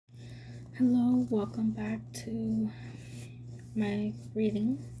Hello, welcome back to my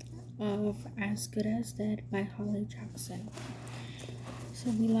reading of As Good as Dead by Holly Jackson. So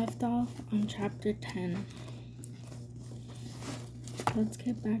we left off on chapter 10. Let's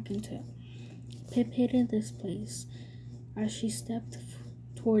get back into it. Pip hated this place. As she stepped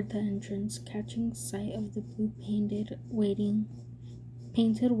toward the entrance, catching sight of the blue painted waiting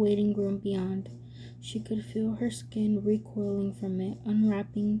room beyond, she could feel her skin recoiling from it,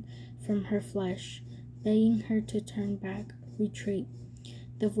 unwrapping from her flesh, begging her to turn back, retreat.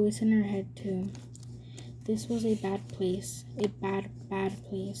 The voice in her head, too. This was a bad place. A bad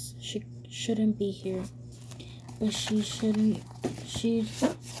place. She shouldn't be here. But she'd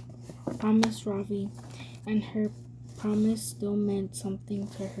promised Ravi, and her promise still meant something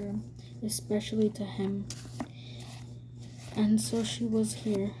to her, especially to him. And so she was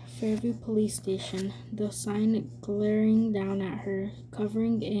here, Fairview Police Station, the sign glaring down at her,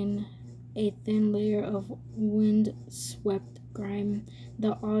 covering in a thin layer of wind-swept grime.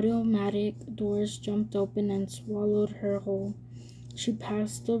 The automatic doors jumped open and swallowed her whole. She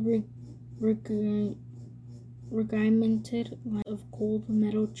passed the regimented line of cold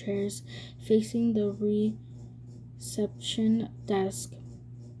metal chairs facing the reception desk.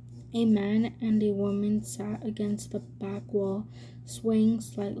 A man and a woman sat against the back wall, swaying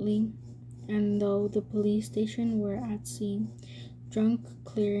slightly, and though the police station were at sea, drunk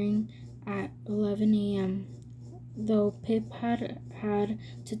clearing at 11 a.m. Though Pip had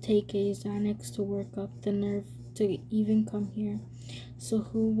to take a Xanax to work up the nerve to even come here, so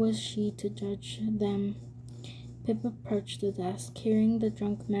who was she to judge them? Pip approached the desk, hearing the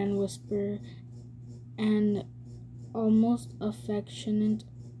drunk man whisper an almost affectionate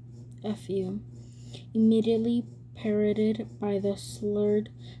 "F you," immediately parroted by the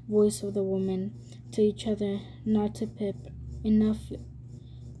slurred voice of the woman. To each other, not to Pip. Enough,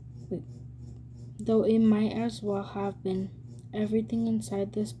 though it might as well have been. Everything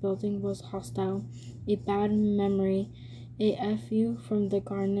inside this building was hostile. A bad memory, a F.U. from the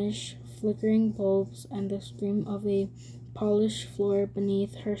garnish, flickering bulbs, and the scream of a polished floor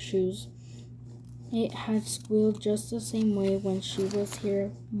beneath her shoes. It had squealed just the same way when she was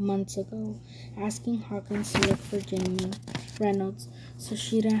here months ago, asking Hawkins to look for Jamie Reynolds so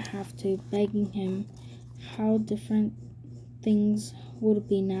she didn't have to, begging him. How different things would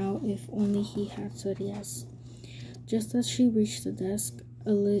be now if only he had said yes. Just as she reached the desk,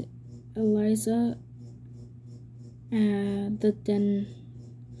 Eliza the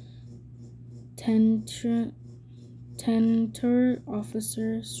Tentor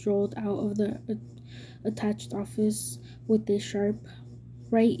officer strolled out of the attached office with a sharp,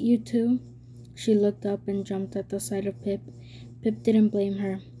 "Right, you two?" She looked up and jumped at the sight of Pip. Pip didn't blame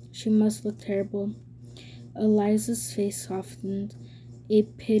her. She must look terrible. Eliza's face softened, a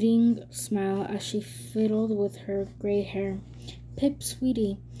pitying smile as she fiddled with her gray hair. "Pip,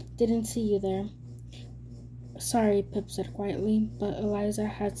 sweetie, didn't see you there." "Sorry," Pip said quietly, but Eliza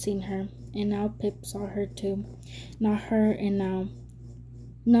had seen her, and now Pip saw her too. Not here and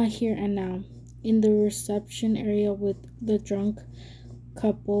now, in the reception area with the drunk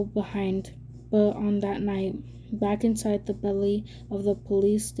couple behind, but on that night, back inside the belly of the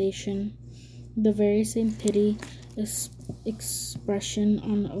police station, the very same pity expression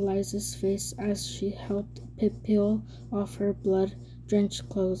on Eliza's face as she helped Pip peel off her blood-drenched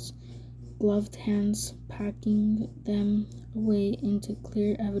clothes, gloved hands packing them away into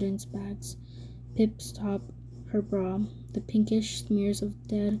clear evidence bags. Pip's top, her bra, the pinkish smears of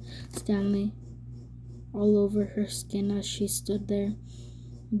dead Stanley all over her skin as she stood there,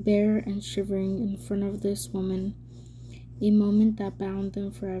 bare and shivering in front of this woman. A moment that bound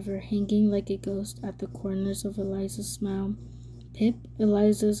them forever, hanging like a ghost at the corners of Eliza's smile. "Pip?"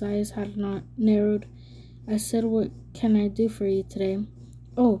 Eliza's eyes had not narrowed. "I said, what can I do for you today?"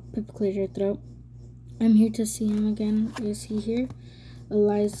 "Oh," Pip cleared her throat. "I'm here to see him again. Is he here?"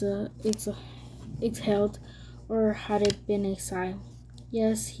 Eliza exhaled, or had it been a sigh?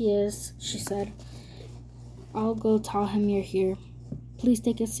 "Yes, he is," she said. "I'll go tell him you're here. Please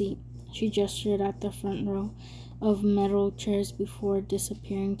take a seat." She gestured at the front row of metal chairs before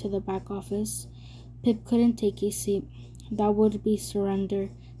disappearing to the back office. Pip couldn't take a seat. That would be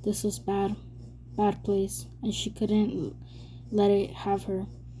surrender. This was bad place, and she couldn't let it have her.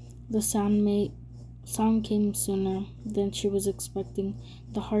 The sound came sooner than she was expecting.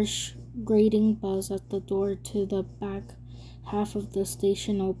 The harsh, grating buzz at the door to the back half of the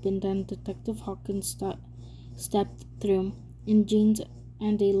station opened, and Detective Hawkins stepped through, in jeans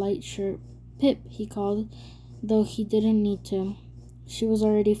and a light shirt. "Pip," he called, though he didn't need to. She was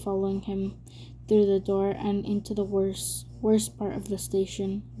already following him through the door and into the worst part of the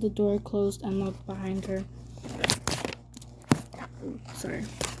station. The door closed and locked behind her. Sorry.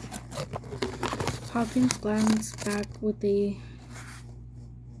 Hawkins glanced back with a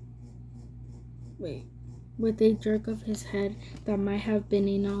jerk of his head that might have been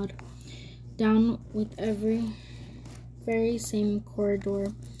a nod. Down with every very same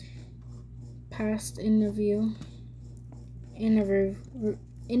corridor, past interview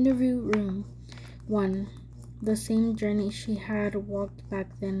room 1, the same journey she had walked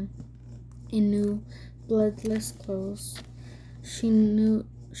back then, in new, bloodless clothes. She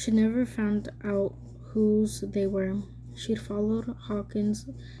never found out whose they were. She'd followed Hawkins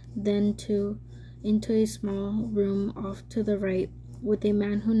then into a small room off to the right, with a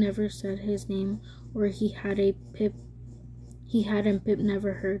man who never said his name, or he had and Pip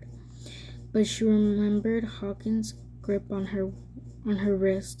never heard. But she remembered Hawkins' grip on her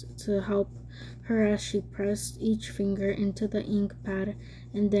wrist to help her as she pressed each finger into the ink pad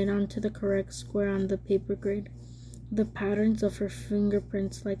and then onto the correct square on the paper grid. The patterns of her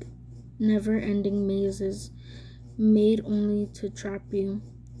fingerprints like never-ending mazes, made only to trap you.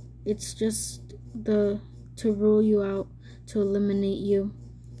 It's just to rule you out, to eliminate you.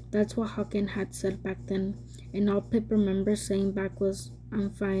 That's what Hawkins had said back then, and all Pip remembered saying back was, "I'm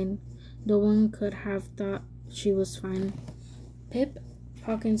fine." No one could have thought she was fine. Pip,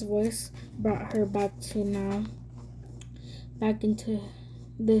 Hawkins' voice brought her back into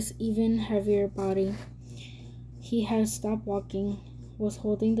this even heavier body. He had stopped walking, was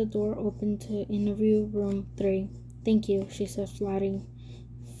holding the door open to interview room 3. "Thank you," she said flatly,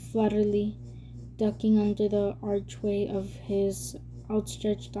 ducking under the archway of his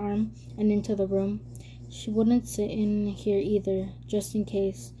outstretched arm and into the room. She wouldn't sit in here either, just in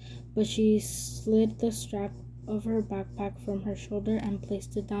case, but she slid the strap of her backpack from her shoulder and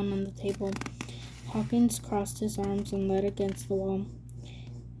placed it down on the table. Hawkins crossed his arms and leaned against the wall.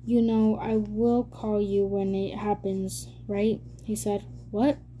 "You know, I will call you when it happens, right?" he said.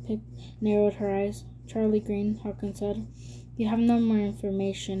 "What?" Pip narrowed her eyes. "Charlie Green," Hawkins said. "You have no more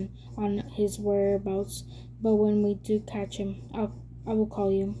information on his whereabouts, but when we do catch him, I will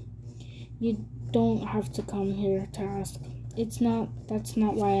call you. You don't have to come here to ask. That's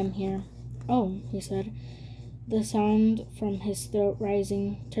not why I'm here." "Oh," he said, the sound from his throat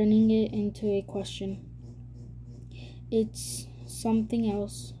rising, turning it into a question. "It's something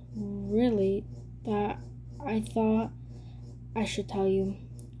else, really, that I thought I should tell you."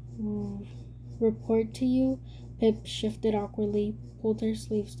 "Report to you?" Pip shifted awkwardly, pulled her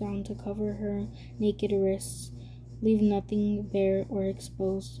sleeves down to cover her naked wrists. "Leave nothing bare or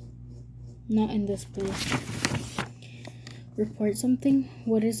exposed. Not in this place." "Report something?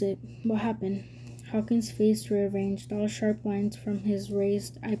 What is it? What happened?" Hawkins' face rearranged, all sharp lines from his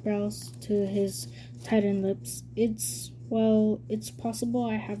raised eyebrows to his tightened lips. It's possible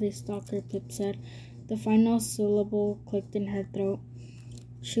I have a stalker," Pip said. The final syllable clicked in her throat.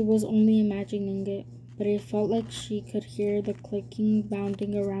 She was only imagining it, but it felt like she could hear the clicking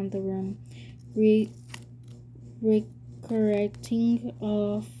bounding around the room, recorrecting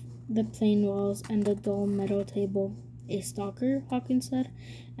of the plain walls and the dull metal table. "A stalker?" Hawkins said,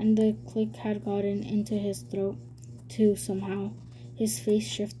 and the click had gotten into his throat, too, somehow. His face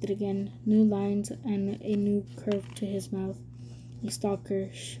shifted again, new lines and a new curve to his mouth. "A stalker,"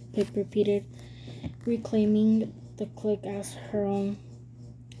 Pip repeated, reclaiming the click as her own.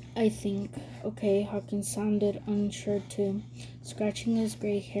 "I think." "Okay," Hawkins sounded unsure too, scratching his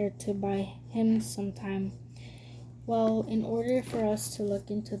gray hair to buy him some time. "Well, in order for us to look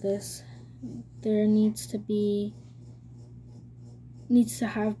into this, there needs to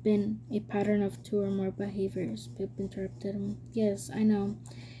have been a pattern of 2 or more behaviors," Pip interrupted him. "Yes, I know.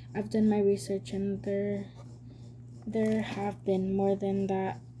 I've done my research, and there have been more than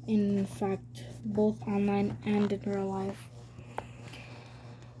that, in fact, both online and in real life."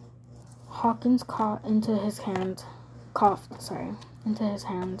 Hawkins coughed into his hands.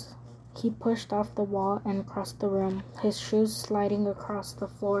 He pushed off the wall and crossed the room, his shoes sliding across the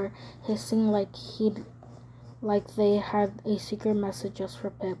floor, hissing like they had a secret message just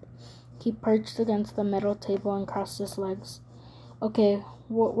for Pip. He perched against the metal table and crossed his legs. "Okay,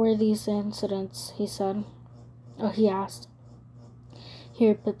 what were these incidents?" he asked.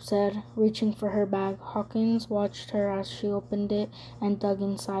 "Here," Pip said, reaching for her bag. Hawkins watched her as she opened it and dug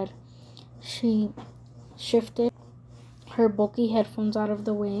inside. She shifted her bulky headphones out of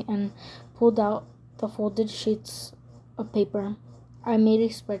the way and pulled out the folded sheets of paper. "I made a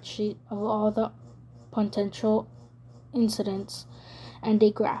spreadsheet of all the potential incidents and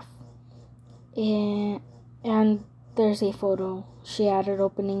a graph. And there's a photo," she added,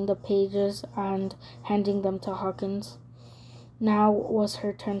 opening the pages and handing them to Hawkins. Now was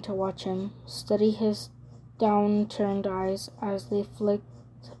her turn to watch him, study his downturned eyes as they flicked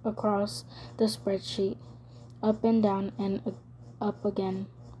across the spreadsheet, up and down and up again.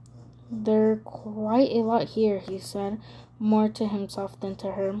 "There are quite a lot here," he said, more to himself than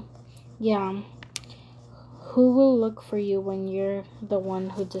to her. "Yeah. Who will look for you when you're the one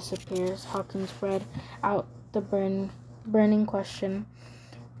who disappears?" Hawkins read out the burning question,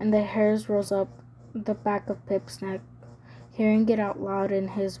 and the hairs rose up the back of Pip's neck, hearing it out loud in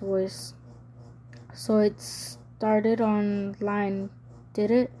his voice. "So it started online, did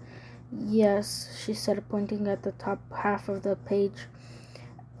it?" "Yes," she said, pointing at the top half of the page.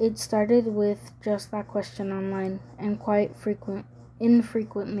 "It started with just that question online, and quite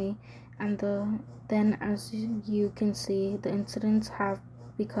infrequently, and then, as you can see, the incidents have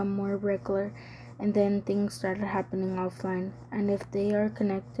become more regular, and then things started happening offline. And if they are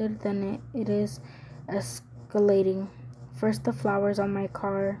connected, then it is escalating. First the flowers on my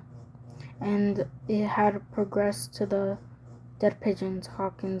car, and it had progressed to the dead pigeons,"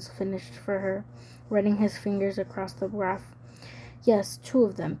 Hawkins finished for her, running his fingers across the graph. "Yes, 2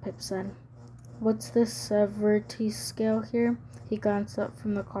 of them," Pip said. "What's the severity scale here?" He glanced up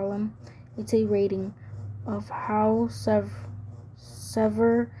from the column. "It's a rating of how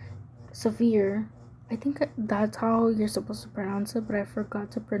severe. I think that's how you're supposed to pronounce it, but I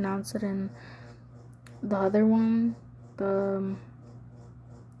forgot to pronounce it in the other one. I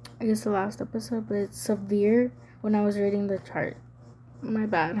guess the last episode, but it's severe when I was reading the chart. My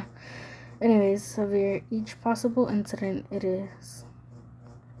bad. Anyways, severe. Each possible incident it is,"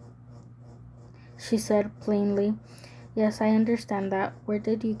 she said plainly. "Yes, I understand that. Where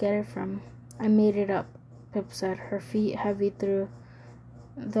did you get it from?" "I made it up," Pip said, her feet heavy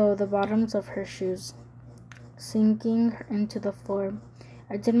though the bottoms of her shoes, sinking into the floor.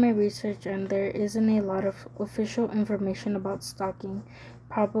 "I did my research, and there isn't a lot of official information about stalking,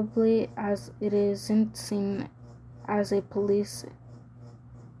 probably as it isn't seen as a it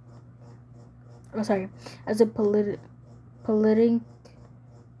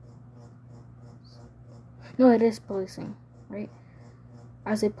is policing, right?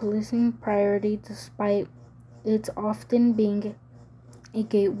 As a policing priority, despite its often being a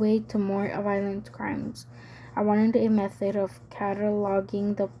gateway to more violent crimes. I wanted a method of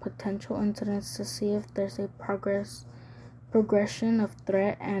cataloging the potential incidents to see if there's a progression of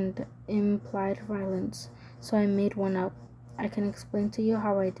threat and implied violence. So I made one up. I can explain to you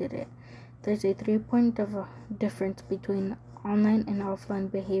how I did it. There's a 3-point difference between online and offline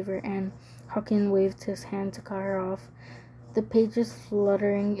behavior," and Hawkins waved his hand to cut her off, the pages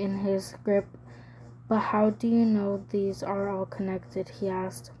fluttering in his grip. "But how do you know these are all connected?" he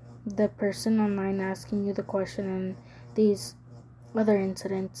asked. "The person online asking you the question and these other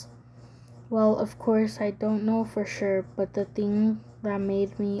incidents." "Well, of course, I don't know for sure, but the thing that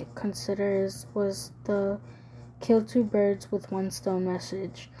made me consider was the kill 2 birds with 1 stone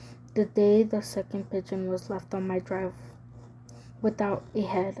message. The day the second pigeon was left on my drive without a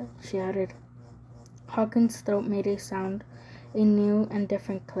head," she added. Hawkins' throat made a sound, a new and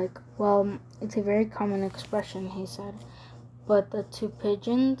different click. "Well, it's a very common expression," he said. "But the 2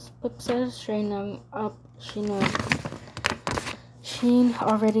 pigeons," Pip said, straightening up. She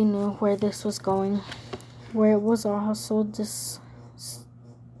already knew where this was going, where it was also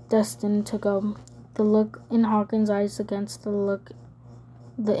destined to go. The look in Hawkins' eyes against the look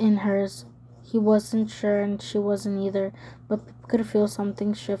in hers. He wasn't sure, and she wasn't either, but Pip could feel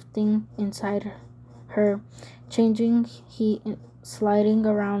something shifting inside her, changing heat, sliding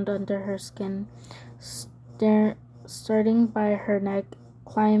around under her skin, starting by her neck,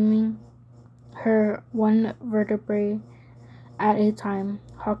 climbing her one vertebrae at a time.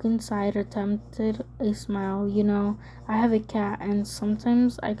 Hawkins sighed, attempted a smile. "You know, I have a cat, and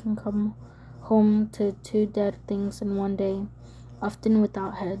sometimes I can come home to 2 dead things in one day, often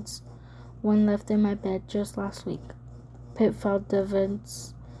without heads. One left in my bed just last week." Pip felt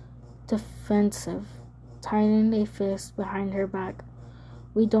defensive, tightened a fist behind her back.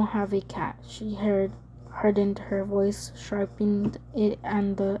 "We don't have a cat," she hardened, her voice sharpened it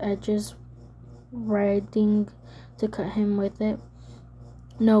and the edges riding to cut him with it.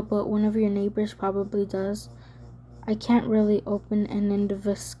 "No, but one of your neighbors probably does. I can't really open an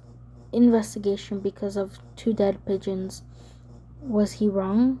investigation because of 2 dead pigeons." Was he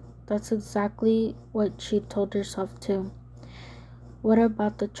wrong? That's exactly what she told herself too. "What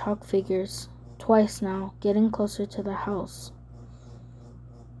about the chalk figures? Twice now, getting closer to the house."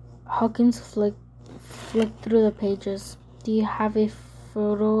 Hawkins flicked through the pages. "Do you have a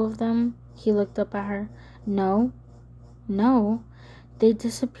photo of them?" He looked up at her. No. "They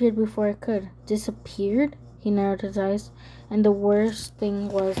disappeared before I could." "Disappeared?" He narrowed his eyes, and the worst thing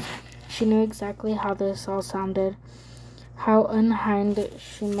was she knew exactly how this all sounded, how unkind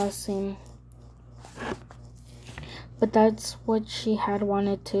she must seem. But that's what she had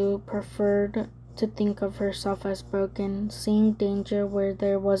wanted to, preferred to think of herself as broken, seeing danger where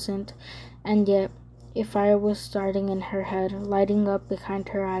there wasn't, and yet a fire was starting in her head, lighting up behind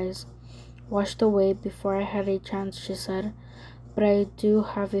her eyes. Washed away before I had a chance, she said. But I do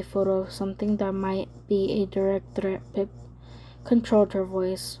have a photo of something that might be a direct threat, Pip controlled her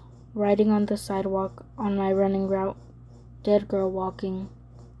voice. Riding on the sidewalk on my running route. Dead girl walking.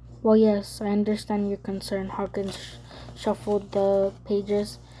 Well, yes, I understand your concern, Hawkins shuffled the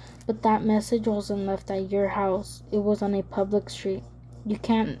pages. But that message wasn't left at your house. It was on a public street. You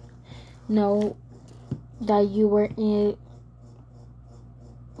can't know that you were in...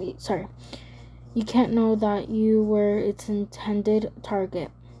 You can't know that you were its intended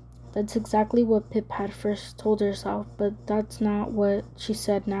target. That's exactly what Pip had first told herself, but that's not what she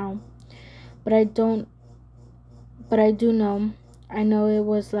said now. But I do know. I know it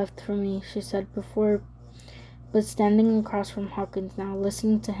was left for me, she said before, but standing across from Hawkins now,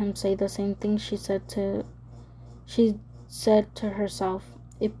 listening to him say the same thing she said to herself,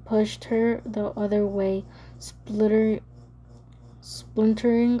 it pushed her the other way,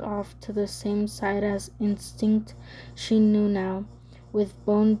 splintering off to the same side as instinct she knew now, with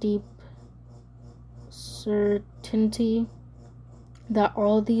bone-deep certainty that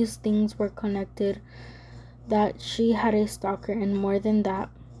all these things were connected, that she had a stalker, and more than that,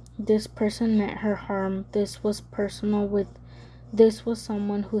 this person meant her harm. This was personal. This was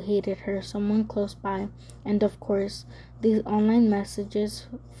someone who hated her, someone close by. And of course, these online messages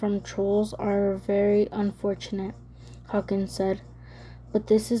from trolls are very unfortunate, Hawkins said. But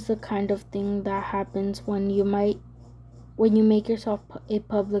this is the kind of thing that happens when you make yourself a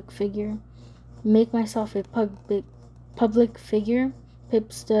public figure. Make myself a public figure?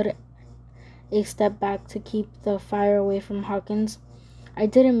 Pip stood a step back to keep the fire away from Hawkins. I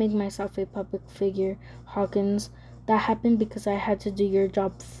didn't make myself a public figure, Hawkins. That happened because I had to do your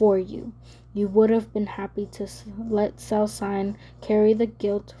job for you. You would have been happy to let Cell Sign carry the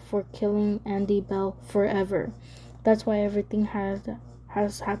guilt for killing Andy Bell forever. That's why everything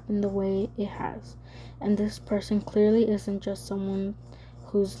has happened the way it has. And this person clearly isn't just someone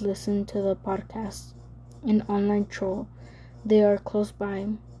who's listened to the podcast, an online troll. They are close by.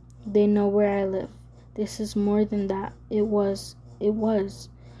 They know where I live. This is more than that. It was.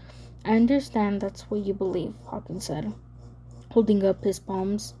 I understand that's what you believe, Hawkins said, holding up his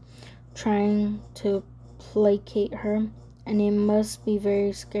palms, trying to placate her. And it must be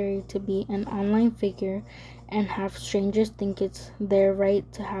very scary to be an online figure and have strangers think it's their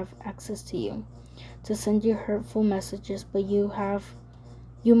right to have access to you, to send you hurtful messages, but you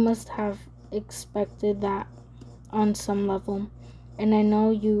must have expected that on some level. And I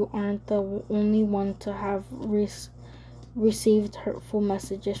know you aren't the only one to have received hurtful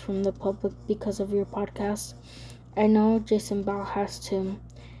messages from the public because of your podcast. I know Jason Bell has too.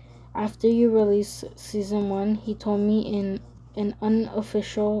 After you released season 1, he told me in an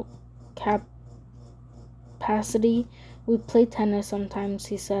unofficial capacity, we play tennis sometimes,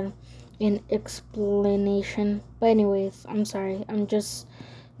 he said in explanation. But anyways, I'm sorry, I'm just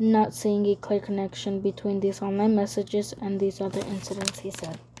not seeing a clear connection between these online messages and these other incidents, he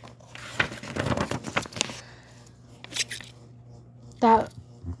said. That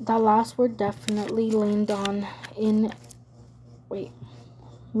last word definitely leaned on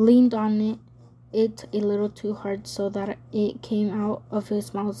it a little too hard so that it came out of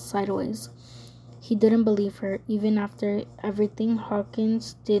his mouth sideways. He didn't believe her. Even after everything,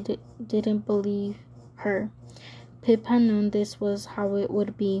 Hawkins didn't believe her. Pip had known this was how it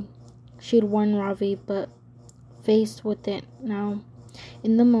would be. She'd warned Ravi, but faced with it now,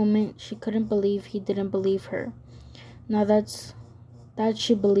 in the moment, she couldn't believe he didn't believe her. Now that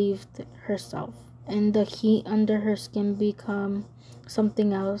she believed herself, and the heat under her skin become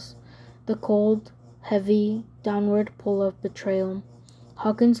something else. The cold, heavy, downward pull of betrayal.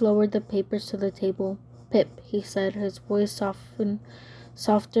 Hawkins lowered the papers to the table. Pip, he said, his voice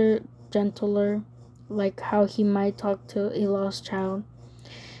softer, gentler, like how he might talk to a lost child.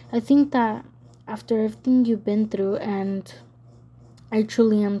 I think that after everything you've been through, and I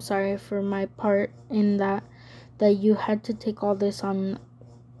truly am sorry for my part in that you had to take all this on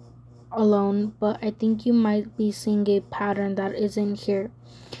alone, but I think you might be seeing a pattern that isn't here.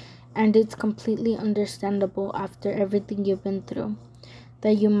 And it's completely understandable after everything you've been through,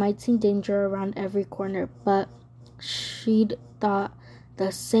 that you might see danger around every corner, but she'd thought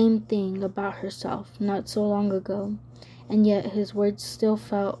the same thing about herself not so long ago, and yet his words still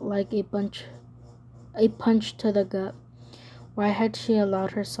felt like a bunch a punch to the gut. Why had she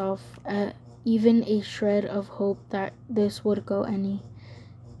allowed herself even a shred of hope that this would go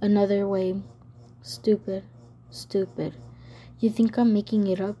another way? Stupid. Stupid. You think I'm making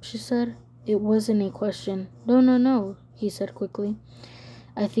it up, she said. It wasn't a question. No, he said quickly.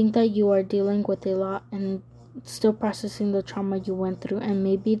 I think that you are dealing with a lot and still processing the trauma you went through, and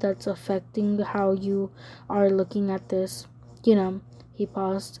maybe that's affecting how you are looking at this. He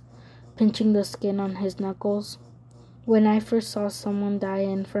paused, pinching the skin on his knuckles. When I first saw someone die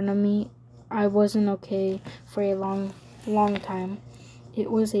in front of me, I wasn't okay for a long time.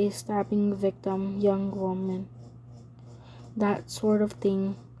 It was a stabbing victim, young woman. That sort of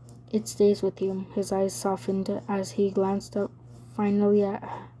thing, it stays with you. His eyes softened as he glanced up finally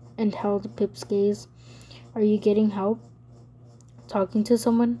and held Pip's gaze. Are you getting help? Talking to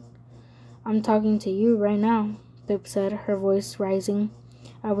someone? I'm talking to you right now, Pip said, her voice rising.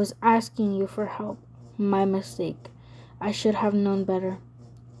 I was asking you for help. My mistake. I should have known better.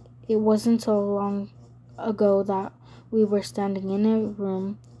 It wasn't so long ago that we were standing in a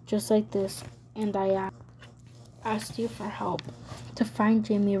room just like this, and I asked you for help to find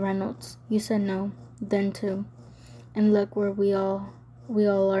Jamie Reynolds. You said no, then too. And look where we all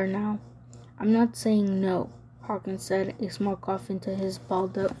are now. I'm not saying no, Hawkins said, a small cough into his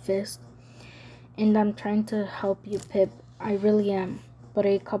balled-up fist. And I'm trying to help you, Pip. I really am. But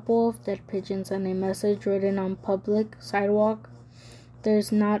a couple of dead pigeons and a message written on public sidewalk,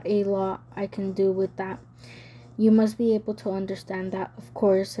 there's not a lot I can do with that. You must be able to understand that. Of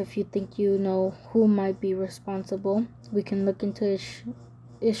course, if you think you know who might be responsible, we can look into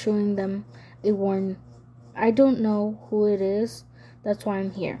issuing them a warrant. I don't know who it is. That's why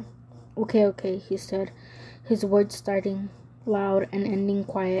I'm here. Okay, he said, his words starting loud and ending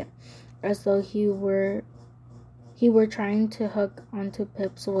quiet, as though he were trying to hook onto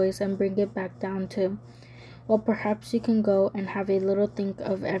Pip's voice and bring it back down too. Well, perhaps you can go and have a little think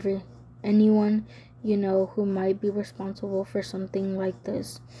of anyone you know who might be responsible for something like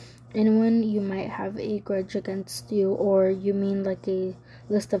this. Anyone you might have a grudge against you, or you mean like a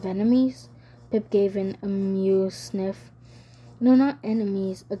list of enemies? Pip gave an amused sniff. No, not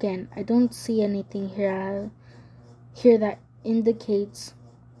enemies. Again, I don't see anything here that indicates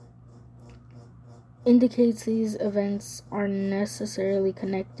these events are necessarily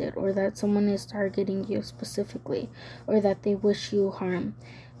connected, or that someone is targeting you specifically, or that they wish you harm.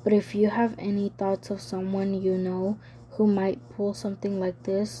 But if you have any thoughts of someone you know who might pull something like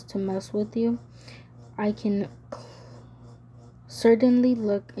this to mess with you, I can certainly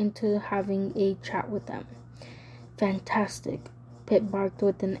look into having a chat with them. Fantastic, Pip barked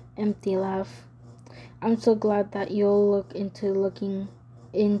with an empty laugh. I'm so glad that you'll looking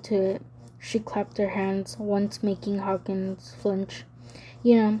into it. She clapped her hands, once making Hawkins flinch.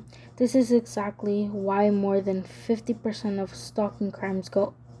 This is exactly why more than 50% of stalking crimes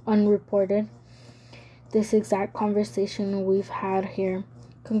go unreported. This exact conversation we've had here.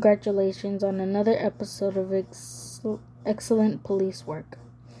 Congratulations on another episode of excellent police work.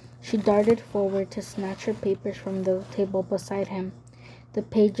 She darted forward to snatch her papers from the table beside him. The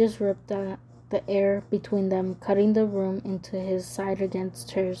pages ripped the air between them, cutting the room into his side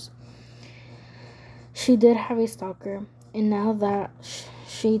against hers. She did have a stalker, and now that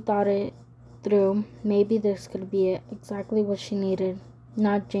she thought it through, maybe this could be it, exactly what she needed.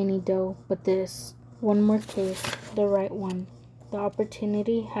 Not Janie Doe, but this. One more case, the right one. The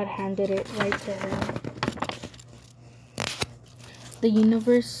opportunity had handed it right to her. The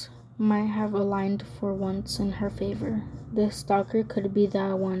universe might have aligned for once in her favor. This stalker could be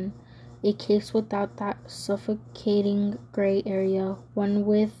that one. A case without that suffocating gray area, one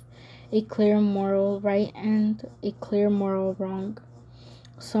with a clear moral right and a clear moral wrong.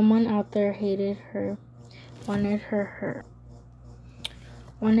 Someone out there hated her, wanted her hurt,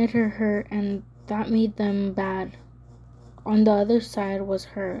 and that made them bad. On the other side was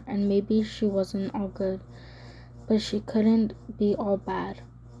her, and maybe she wasn't all good, but she couldn't be all bad.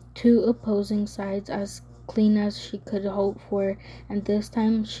 Two opposing sides as clean as she could hope for, and this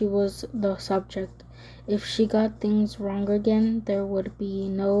time she was the subject. If she got things wrong again, there would be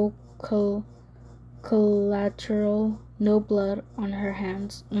no collateral, no blood on her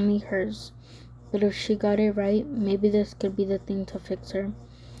hands, only hers. But if she got it right, maybe this could be the thing to fix her.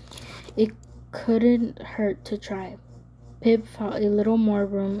 It couldn't hurt to try. Pip felt a little more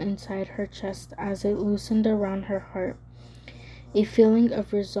room inside her chest as it loosened around her heart. A feeling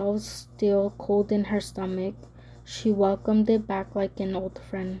of resolve still cold in her stomach. She welcomed it back like an old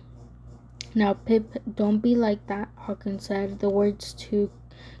friend. Now, Pip, don't be like that, Hawkins said, the words too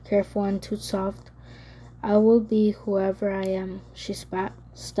careful and too soft. I will be whoever I am, she spat,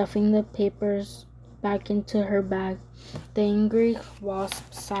 stuffing the papers back into her bag. The angry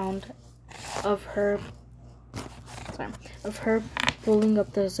wasp sound of her pulling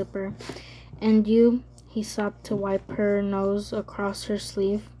up the zipper. And you, he sobbed to wipe her nose across her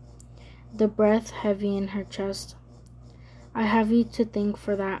sleeve, the breath heavy in her chest. I have you to thank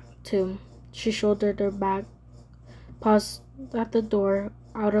for that, too. She shouldered her bag, paused at the door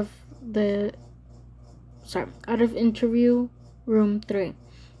out of interview room 3.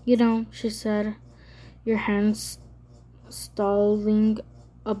 You know, she said, your hands stalling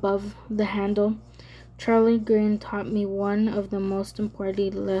above the handle. Charlie Green taught me one of the most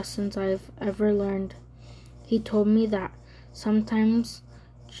important lessons I've ever learned. He told me that sometimes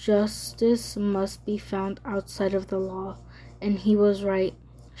justice must be found outside of the law, and he was right.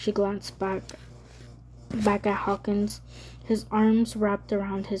 She glanced back at Hawkins, his arms wrapped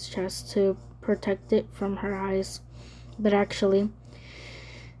around his chest to protect it from her eyes. But actually,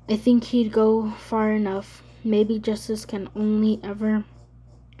 I think he'd go far enough. Maybe justice can only ever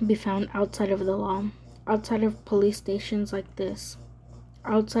be found outside of the law, outside of police stations like this,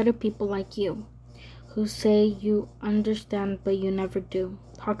 outside of people like you, who say you understand but you never do.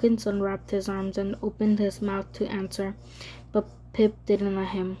 Hawkins unwrapped his arms and opened his mouth to answer, but Pip didn't let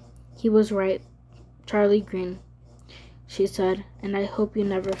him. He was right. Charlie Green, she said, and I hope you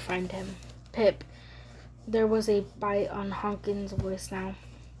never find him. Pip. There was a bite on Hawkins' voice now.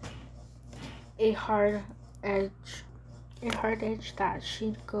 A hard edge that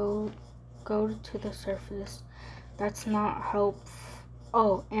she'd go to the surface. That's not help.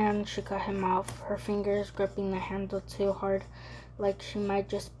 Oh, and she cut him off, her fingers gripping the handle too hard, like she might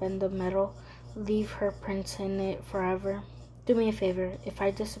just bend the metal, leave her prints in it forever. Do me a favor, if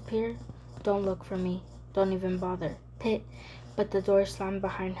I disappear, don't look for me. Don't even bother. Pit. But the door slammed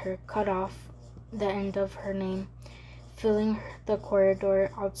behind her, cut off the end of her name, filling the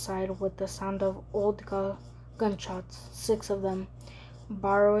corridor outside with the sound of old gunshots, 6 of them,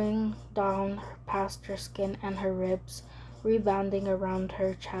 burrowing down past her skin and her ribs, rebounding around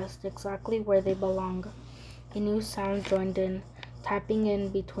her chest exactly where they belong. A new sound joined in, tapping in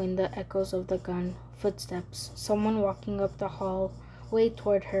between the echoes of the gun. Footsteps, someone walking up the hallway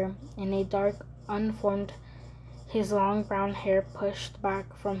toward her, in a dark, unformed, his long brown hair pushed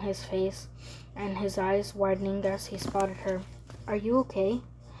back from his face, and his eyes widening as he spotted her. Are you okay?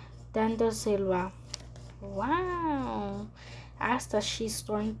 Dan da Silva. Wow! Asked as she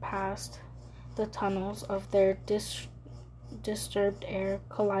stormed past the tunnels of their disturbed air,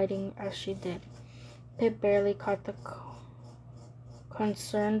 colliding as she did. Pip barely caught the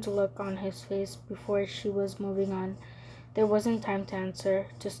concerned look on his face before she was moving on. There wasn't time to answer,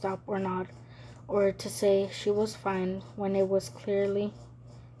 to stop or nod, or to say she was fine when it was clear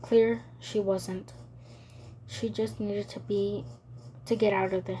she wasn't. She just needed to get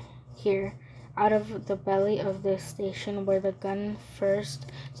out of here, out of the belly of this station where the gun first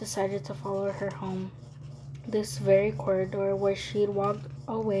decided to follow her home. This very corridor where she'd walked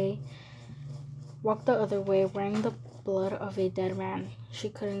the other way, wearing the blood of a dead man she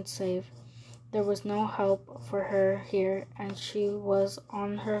couldn't save. There was no help for her here, and she was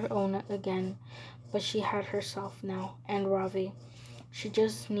on her own again. But she had herself now, and Ravi. She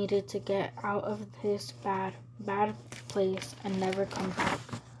just needed to get out of this bad place and never come back.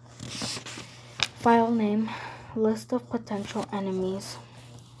 File name, list of potential enemies.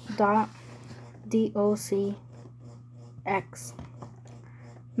 DOCX.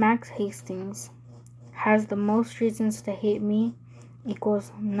 Max Hastings has the most reasons to hate me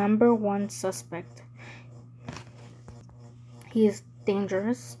equals number 1 suspect. He is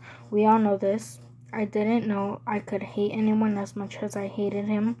dangerous. We all know this. I didn't know I could hate anyone as much as I hated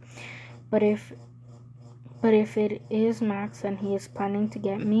him. But if it is Max and he is planning to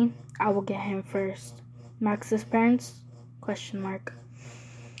get me, I will get him first. Max's parents? ?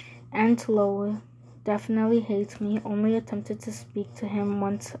 Aunt Lowe definitely hates me. Only attempted to speak to him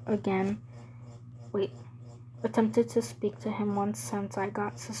once since I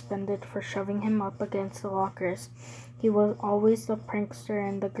got suspended for shoving him up against the lockers. He was always the prankster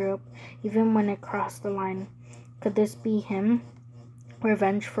in the group, even when it crossed the line. Could this be him?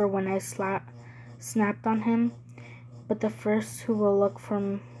 Revenge for when I snapped on him? But the first who will look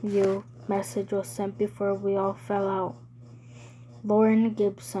from you message was sent before we all fell out. Lauren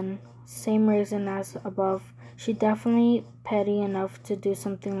Gibson, same reason as above. She definitely petty enough to do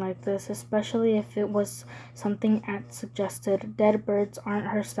something like this, especially if it was something Aunt suggested. Dead birds aren't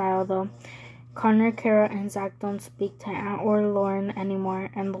her style, though. Connor, Kara, and Zach don't speak to Aunt or Lauren anymore,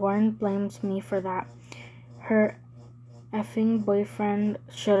 and Lauren blames me for that. Her effing boyfriend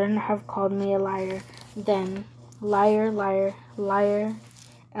shouldn't have called me a liar. Then, liar, liar, liar,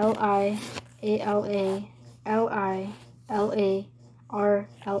 L-I-A-R. ALALILARLAR.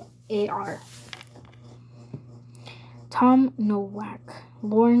 Tom Nowak,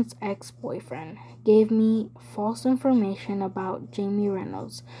 Lauren's ex-boyfriend, gave me false information about Jamie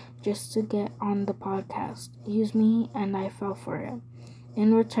Reynolds just to get on the podcast. Used me and I fell for it.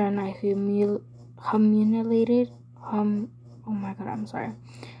 In return, I humiliated I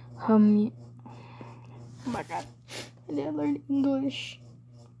didn't learn English.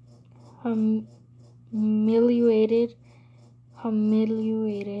 Humiliated.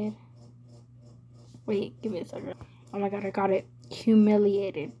 Wait, give me a second. Oh my god, I got it.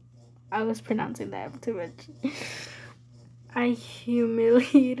 Humiliated. I was pronouncing that too much. I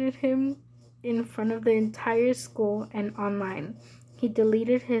humiliated him in front of the entire school and online. He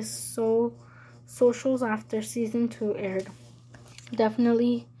deleted his socials after season 2 aired.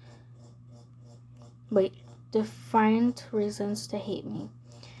 Defiant reasons to hate me.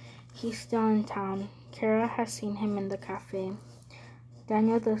 He's still in town. Kara has seen him in the cafe.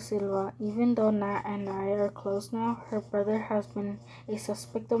 Daniel Da Silva, even though Nat and I are close now, her brother has been a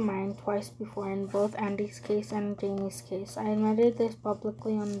suspect of mine twice before in both Andy's case and Jamie's case. I admitted this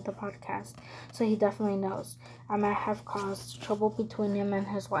publicly on the podcast, so he definitely knows. I might have caused trouble between him and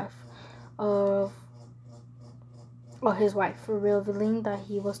his wife. His wife, for revealing that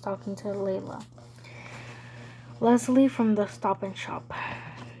he was talking to Layla. Leslie from the Stop and Shop.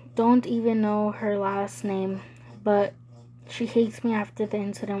 Don't even know her last name, but she hates me after the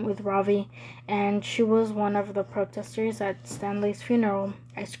incident with Ravi, and she was one of the protesters at Stanley's funeral.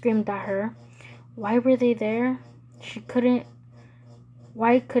 I screamed at her. Why were they there?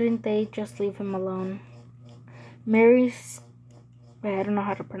 Why couldn't they just leave him alone? I don't know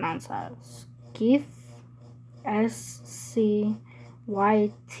how to pronounce that. Scythe? Scythe.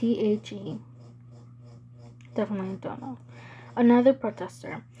 Definitely don't know. Another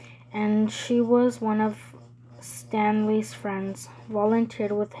protester, and she was one of Stanley's friends,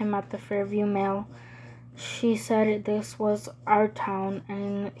 volunteered with him at the Fairview Mail. She said this was our town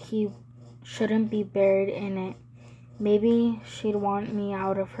and he shouldn't be buried in it. Maybe she'd want me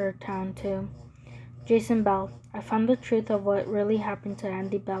out of her town too. Jason Bell. I found the truth of what really happened to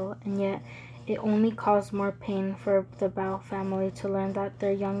Andy Bell, and yet it only caused more pain for the Bell family to learn that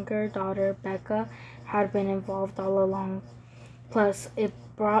their younger daughter, Becca, had been involved all along. Plus, it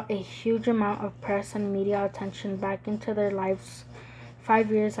brought a huge amount of press and media attention back into their lives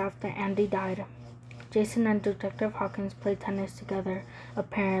 5 years after Andy died. Jason and Detective Hawkins played tennis together,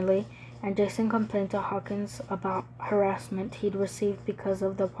 apparently, and Jason complained to Hawkins about harassment he'd received because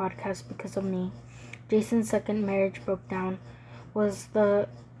of the podcast because of me. Jason's second marriage broke down. Was that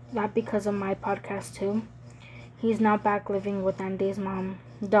because of my podcast too? He's now back living with Andy's mom,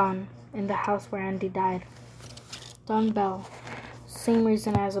 Dawn, in the house where Andy died. Dawn Bell. Same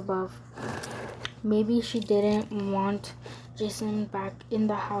reason as above. Maybe she didn't want Jason back in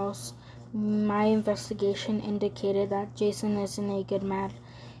the house. My investigation indicated that Jason isn't a good man.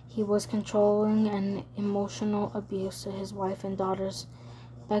 He was controlling and emotional abuse to his wife and daughters.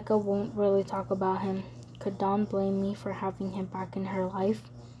 Becca won't really talk about him. Could Dawn blame me for having him back in her life?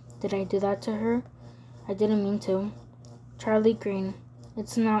 Did I do that to her? I didn't mean to. Charlie Green.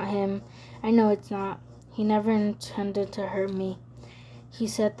 It's not him. I know it's not. He never intended to hurt me. He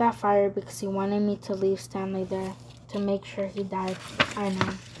set that fire because he wanted me to leave Stanley there, to make sure he died. I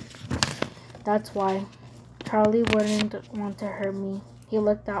know. That's why. Charlie wouldn't want to hurt me. He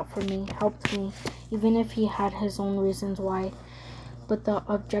looked out for me, helped me, even if he had his own reasons why. But the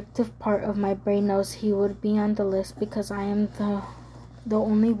objective part of my brain knows he would be on the list because I am the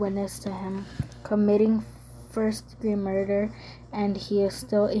only witness to him committing first-degree murder, and he is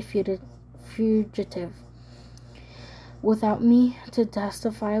still a fugitive. Without me to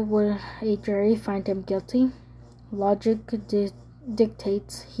testify, would a jury find him guilty? Logic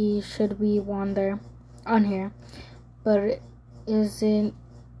dictates he should be on here, but it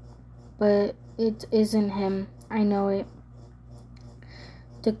isn't him. I know it.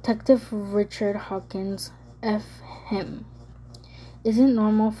 Detective Richard Hawkins, F him. Isn't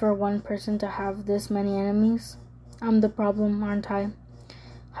normal for one person to have this many enemies? I'm the problem, aren't I?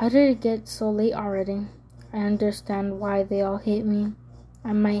 How did it get so late already? I understand why they all hate me.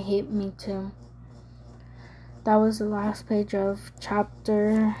 I might hate me too. That was the last page of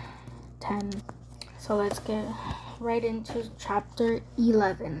chapter 10. So let's get right into chapter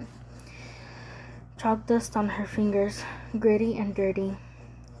 11. Chalk dust on her fingers, gritty and dirty.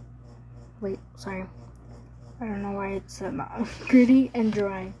 I don't know why it said that. Gritty and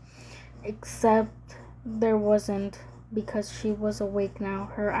dry. Except there wasn't, because she was awake now,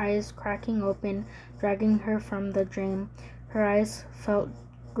 her eyes cracking open, dragging her from the dream. Her eyes felt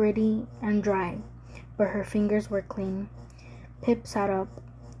gritty and dry, but her fingers were clean. Pip sat up.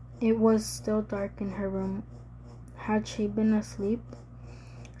 It was still dark in her room. Had she been asleep?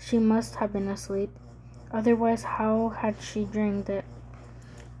 She must have been asleep. Otherwise, how had she dreamed it?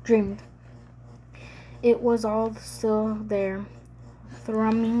 It was all still there,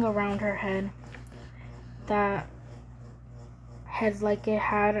 thrumming around her head. That head like it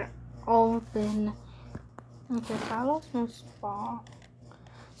had all been. Okay, that was no spot.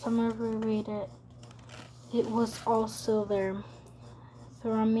 So I'm gonna reread it. It was all still there,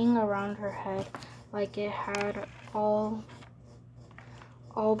 thrumming around her head like it had all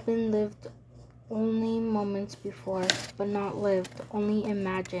been lived only moments before, but not lived, only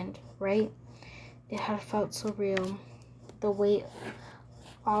imagined, right? It had felt so real. The weight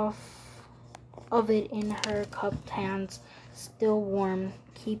of it in her cupped hands, still warm,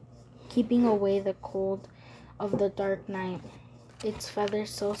 keeping away the cold of the dark night. Its feathers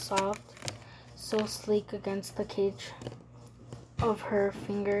so soft, so sleek against the cage of her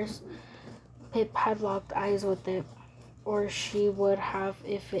fingers. Pip had locked eyes with it, or she would have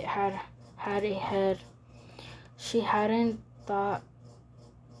if it had had a head. She hadn't thought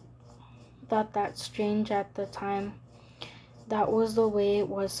that strange at the time. That was the way it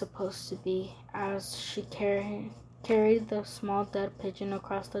was supposed to be. As she carried the small dead pigeon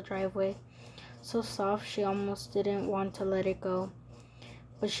across the driveway, so soft she almost didn't want to let it go,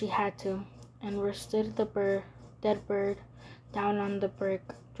 but she had to, and rested the dead bird down on the brick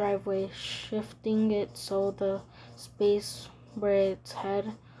driveway, shifting it so the space where its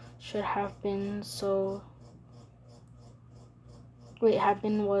head should have been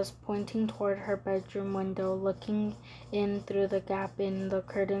was pointing toward her bedroom window, looking in through the gap in the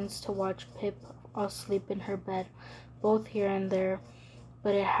curtains to watch Pip asleep in her bed, both here and there.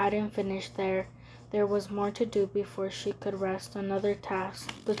 But it hadn't finished there. There was more to do before she could rest, another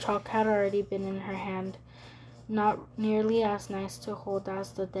task. The chalk had already been in her hand, not nearly as nice to hold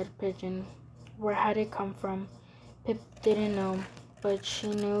as the dead pigeon. Where had it come from? Pip didn't know, but she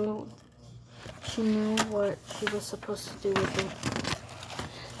knew what she was supposed to do with it.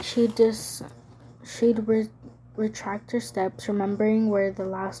 She'd retract her steps, remembering where the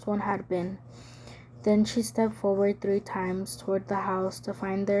last one had been. Then she stepped forward 3 times toward the house to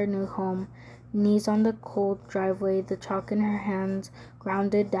find their new home. Knees on the cold driveway, the chalk in her hands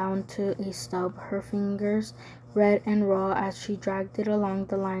grounded down to a stub, her fingers red and raw as she dragged it along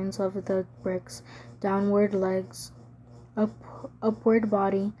the lines of the bricks, downward legs, upward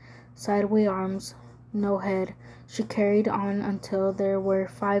body, sideway arms, no head. She carried on until there were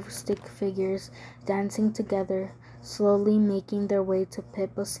 5 stick figures dancing together, slowly making their way to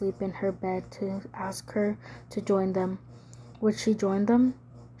Pip asleep in her bed to ask her to join them. Would she join them?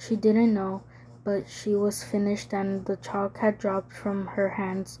 She didn't know, but she was finished and the chalk had dropped from her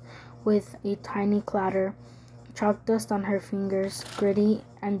hands with a tiny clatter. Chalk dust on her fingers, gritty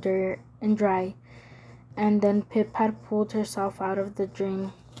and dry. And then Pip had pulled herself out of the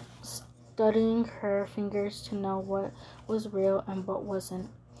dream, studying her fingers to know what was real and what wasn't.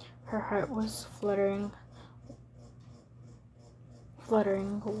 Her heart was fluttering,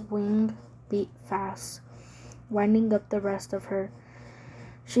 wing beat fast, winding up the rest of her.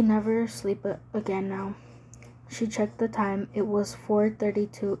 She'd never sleep again now. She checked the time. It was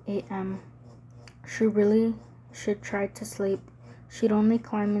 4:32 a.m. She really should try to sleep. She'd only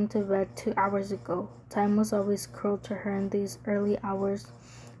climbed into bed 2 hours ago. Time was always cruel to her in these early hours.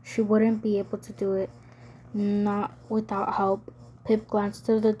 She wouldn't be able to do it. Not without help. Pip glanced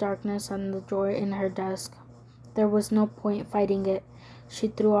through the darkness on the drawer in her desk. There was no point fighting it. She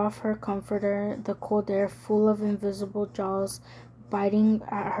threw off her comforter, the cold air full of invisible jaws biting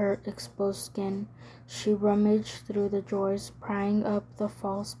at her exposed skin. She rummaged through the drawers, prying up the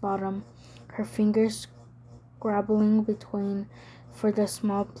false bottom, her fingers scrabbling between for the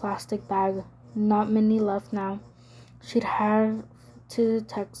small plastic bag. Not many left now. She'd have to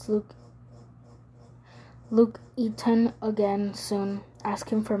text Luke Eaton again soon, ask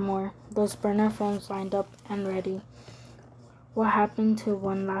him for more. Those burner phones lined up and ready. What happened to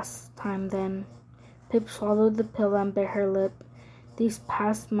one last time then? Pip swallowed the pill and bit her lip. These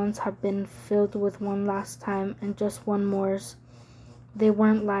past months have been filled with one last time and just one more's. They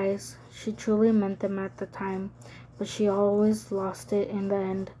weren't lies. She truly meant them at the time, but she always lost it in the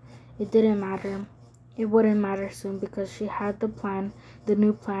end. It didn't matter. It wouldn't matter soon because she had the plan, the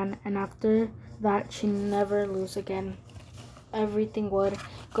new plan, and after that she'd never lose again. Everything would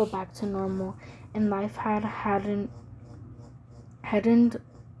go back to normal, and life hadn't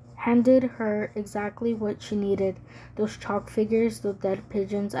handed her exactly what she needed. Those chalk figures, the dead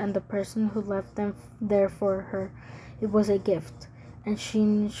pigeons, and the person who left them there for her. It was a gift. and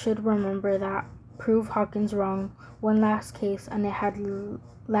she should remember that. Prove Hawkins wrong. One last case, and it had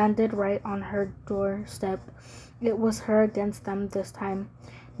landed right on her doorstep. It was her against them this time.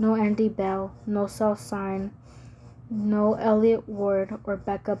 No Andy Bell, no South Sign, no Elliot Ward or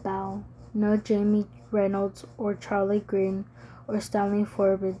Becca Bell, no Jamie Reynolds or Charlie Green or Stanley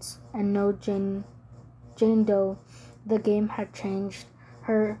Forbes, and no Jane Doe. The game had changed.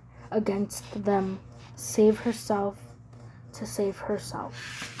 Her against them. Save herself to save herself.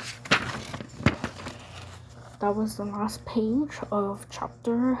 That was the last page of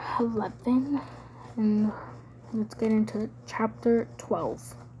chapter 11, and let's get into chapter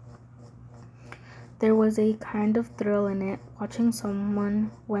 12. There was a kind of thrill in it, watching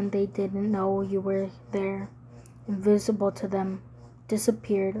someone when they didn't know you were there, invisible to them,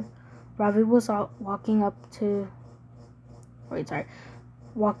 disappeared. Ravi was walking up the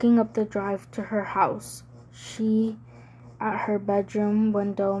drive to her house. She at her bedroom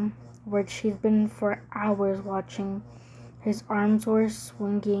window, where she'd been for hours watching. His arms were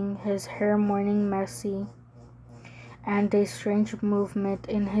swinging, his hair morning messy, and a strange movement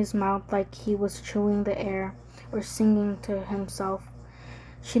in his mouth like he was chewing the air or singing to himself.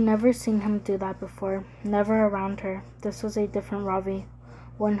 She'd never seen him do that before, never around her. This was a different Ravi,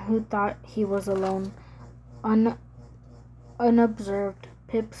 one who thought he was alone, unobserved.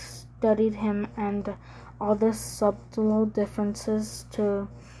 Pip studied him and all the subtle differences to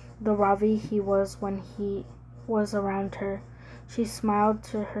the Ravi he was when he was around her. She smiled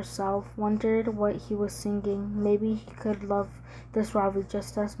to herself, wondered what he was singing. Maybe he could love this Ravi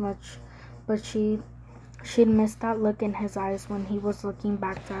just as much, but she'd missed that look in his eyes when he was looking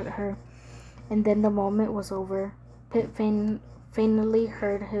back at her. And then the moment was over. Pip faintly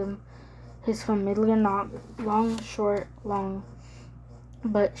heard his familiar knock, long, short, long.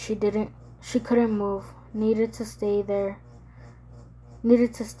 But she couldn't move. Needed to stay here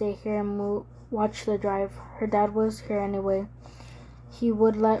and watch the drive. Her dad was here anyway. He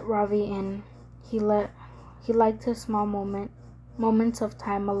would let Ravi in. He liked his small moments of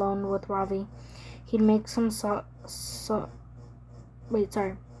time alone with Ravi. He'd make some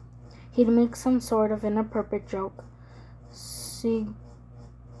He'd make some sort of inappropriate joke.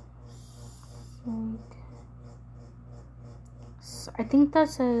 I think that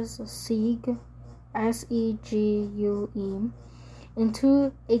says Segue, Segue,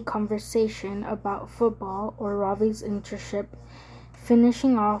 into a conversation about football or Ravi's internship,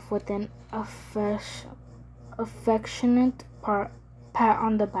 finishing off with an affectionate pat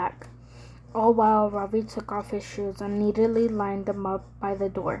on the back, all while Ravi took off his shoes and neatly lined them up by the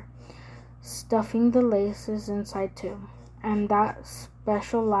door, stuffing the laces inside too. And that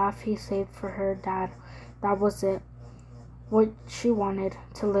special laugh he saved for her dad, that was it. What she wanted,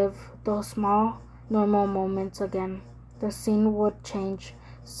 to live those small, normal moments again. The scene would change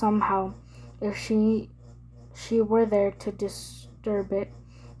somehow if she were there to disturb it.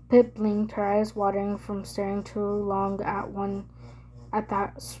 Pip blinked, her eyes watering from staring too long at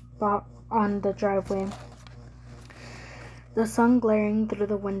that spot on the driveway. The sun glaring through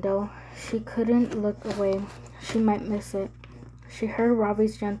the window. She couldn't look away. She might miss it. She heard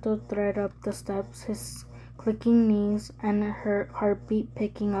Ravi's gentle tread up the steps, his clicking knees, and her heartbeat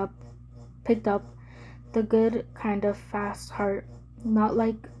picked up, the good kind of fast heart, not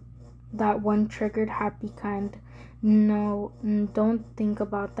like that one triggered happy kind. No, don't think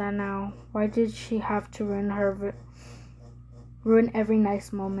about that now. Why did she have to ruin every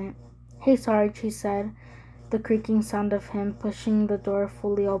nice moment? Hey, Sarge, he said, the creaking sound of him pushing the door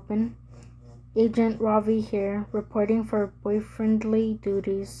fully open. Agent Ravi here, reporting for boyfriendly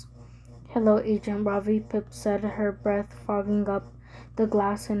duties. Hello, Agent Ravi, Pip said, her breath fogging up the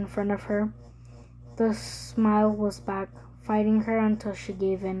glass in front of her. The smile was back, fighting her until she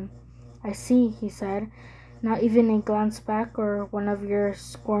gave in. I see, he said. Not even a glance back or one of your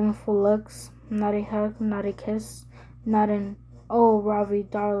scornful looks. Not a hug, not a kiss, not an, oh, Ravi,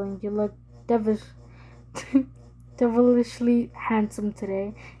 darling, you look devilishly handsome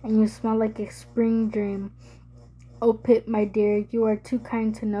today, and you smell like a spring dream. Oh, Pip, my dear, you are too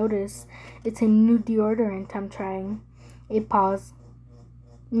kind to notice. It's a new deodorant I'm trying. A pause.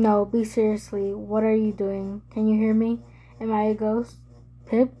 No, be seriously. What are you doing? Can you hear me? Am I a ghost?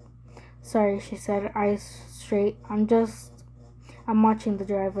 Pip? Sorry, she said, eyes straight. I'm watching the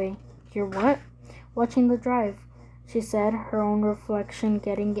driveway. You're what? Watching the drive, she said, her own reflection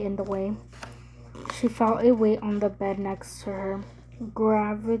getting in the way. She felt a weight on the bed next to her.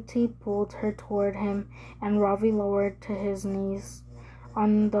 Gravity pulled her toward him, and Ravi lowered to his knees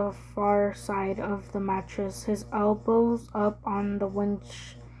on the far side of the mattress, his elbows up on the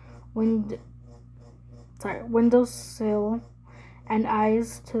windowsill and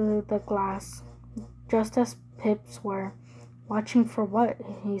eyes to the glass, just as Pip's were. Watching for what?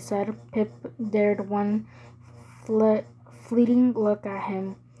 He said. Pip dared one fleeting look at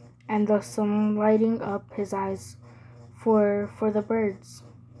him, and the sun lighting up his eyes. For the birds.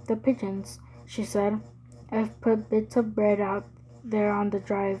 The pigeons, she said. I've put bits of bread out there on the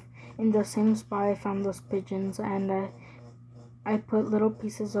drive, in the same spot I found those pigeons, and I put little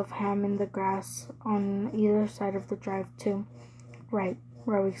pieces of ham in the grass on either side of the drive, too. Right,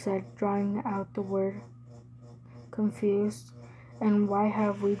 Rowie said, drawing out the word, confused. And why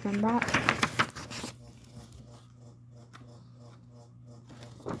have we done that?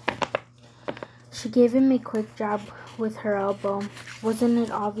 She gave him a quick jab with her elbow. Wasn't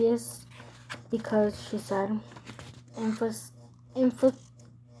it obvious? Because, she said,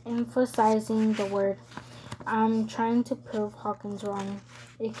 emphasizing the word, I'm trying to prove Hawkins wrong.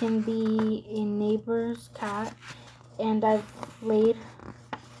 It can be a neighbor's cat, and I've laid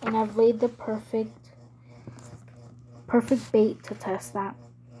the perfect bait to test that.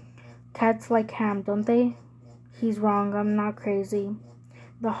 Cats like ham, don't they? He's wrong. I'm not crazy.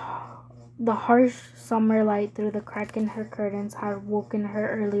 The harsh summer light through the crack in her curtains had woken her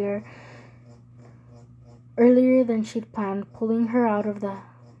earlier than she'd planned, pulling her out of the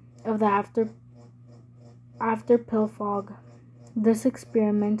after pill fog. This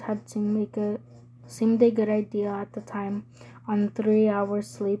experiment had seemed a good idea at the time, on 3 hours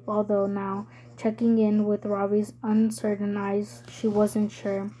sleep, although now, checking in with Rovie's uncertain eyes, she wasn't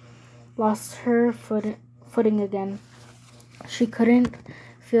sure. Lost her footing again. She couldn't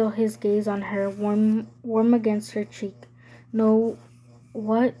feel his gaze on her, warm against her cheek. No,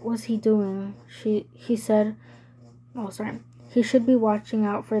 what was he doing? He said, he should be watching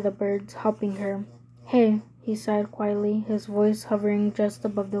out for the birds, helping her. Hey, he said quietly, his voice hovering just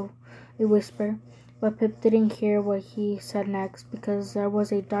above a whisper. But Pip didn't hear what he said next, because there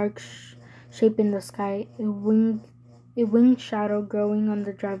was a dark shape in the sky, a winged shadow growing on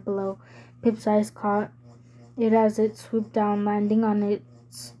the drive below. Pip's eyes caught it as it swooped down, landing on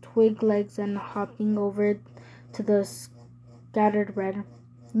its twig legs and hopping over to the scattered red.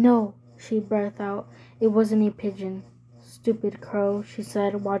 No, she breathed out. It wasn't a pigeon. Stupid crow, she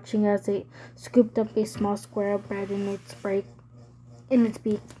said, watching as it scooped up a small square of bread in its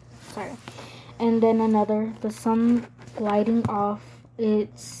beak. And then another, the sun gliding off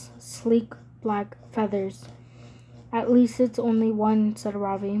its sleek black feathers. At least it's only one, said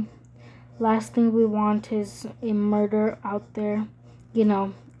Rowie. Last thing we want is a murder out there.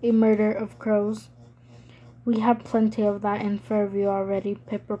 A murder of crows. We have plenty of that in Fairview already,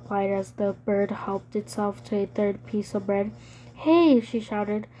 Pip replied as the bird helped itself to a third piece of bread. Hey, she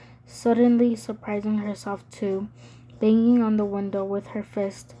shouted, suddenly surprising herself too, banging on the window with her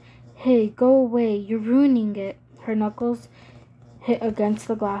fist. Hey, go away, you're ruining it. Her knuckles hit against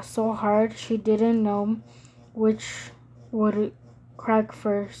the glass so hard she didn't know which would crack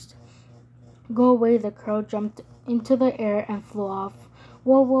first. Go away, the crow jumped into the air and flew off.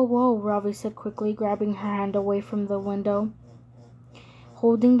 Whoa, whoa, whoa, Rowie said quickly, grabbing her hand away from the window,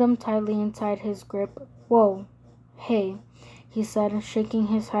 holding them tightly inside his grip. Whoa, hey, he said, shaking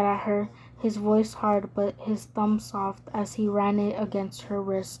his head at her, his voice hard but his thumb soft as he ran it against her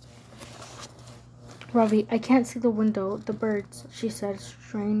wrist. Rowie, I can't see the window, the birds, she said,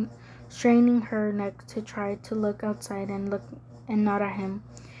 straining her neck to try to look outside and nod at him.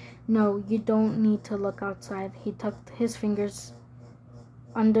 No, you don't need to look outside. He tucked his fingers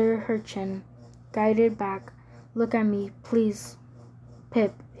under her chin, guided back. Look at me, please.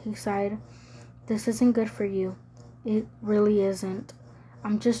 Pip, he sighed. This isn't good for you. It really isn't.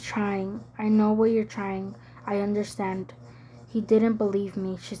 I'm just trying. I know what you're trying. I understand. He didn't believe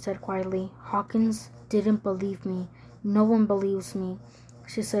me, she said quietly. Hawkins didn't believe me. No one believes me,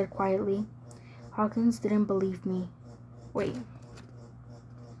 she said quietly. Hawkins didn't believe me. Wait.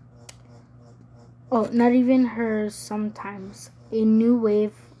 Oh, not even her sometimes. A new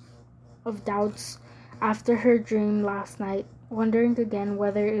wave of doubts after her dream last night, wondering again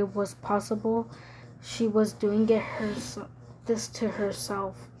whether it was possible she was doing this to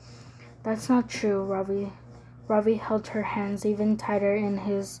herself. That's not true, Rowie. Rowie held her hands even tighter in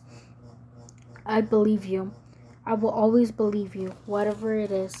his. I believe you. I will always believe you, whatever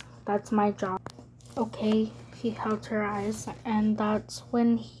it is. That's my job. Okay, he held her eyes, and that's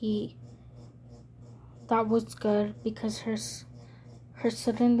when that was good, because her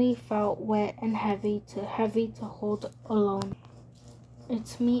suddenly felt wet and heavy to hold alone.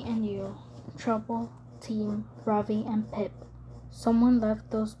 It's me and you, Trouble, Team, Rowie, and Pip. Someone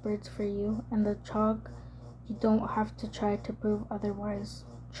left those birds for you, and the chalk. You don't have to try to prove otherwise.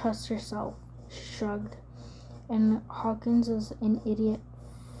 Trust yourself, she shrugged. And Hawkins is an idiot,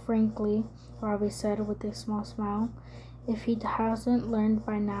 frankly, Ravi said with a small smile. If he hasn't learned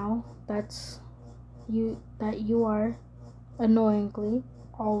by now that you are, annoyingly,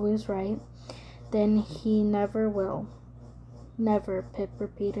 always right, then he never will. Never, Pip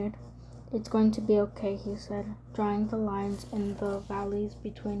repeated. It's going to be okay, he said, drawing the lines in the valleys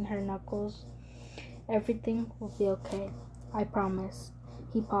between her knuckles. Everything will be okay, I promise.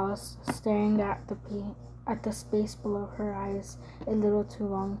 He paused, staring at the space below her eyes a little too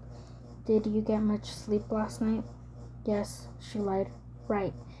long. Did you get much sleep last night? Yes, she lied.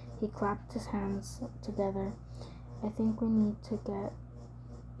 Right. He clapped his hands together. I think we need to get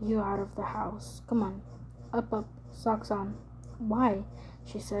you out of the house. Come on. Up, socks on. Why?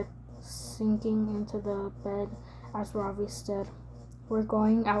 She said, sinking into the bed as Ravi stood. We're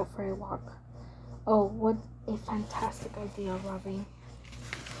going out for a walk. Oh, what a fantastic idea, Ravi.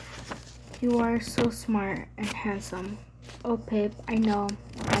 You are so smart and handsome. Oh, Pip, I know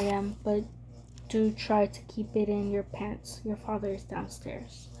I am, but do try to keep it in your pants. Your father is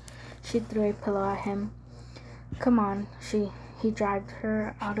downstairs. She threw a pillow at him. Come on, he dragged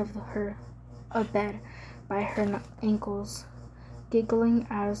her out of a bed by her ankles, giggling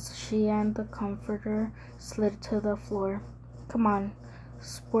as she and the comforter slid to the floor. Come on,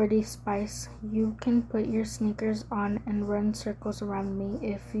 Sporty Spice, you can put your sneakers on and run circles around me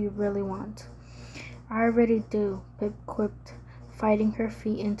if you really want. I already do, Pip quipped, fighting her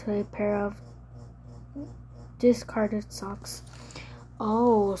feet into a pair of discarded socks.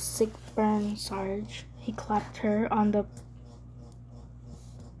 Oh, sick burn, Sarge. He clapped her on the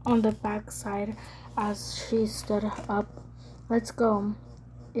backside as she stood up. Let's go.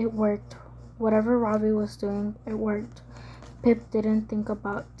 It worked. Whatever Ravi was doing, it worked. Pip didn't think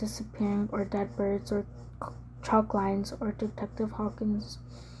about disappearing or dead birds or chalk lines or Detective Hawkins.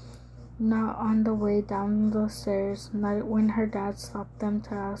 Not on the way down the stairs, not when her dad stopped them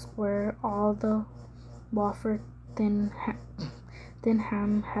to ask where all the wafer thin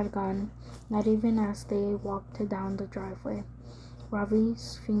ham had gone, not even as they walked down the driveway.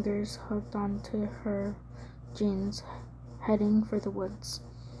 Ravi's fingers hooked onto her jeans, heading for the woods.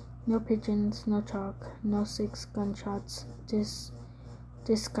 No pigeons, no chalk, no 6 gunshots,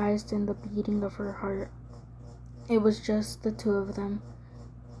 disguised in the beating of her heart. It was just the two of them.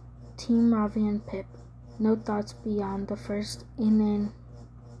 Team Ravi and Pip. No thoughts beyond the first inane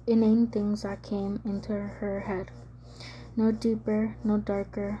things that came into her head. No deeper, no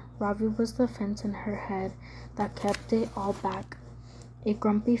darker. Ravi was the fence in her head that kept it all back. A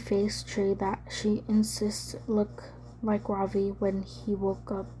grumpy-faced tree that she insists looked like Ravi when he woke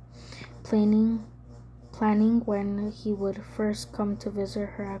up, planning when he would first come to visit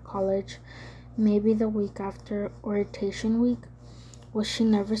her at college, maybe the week after orientation week. Was she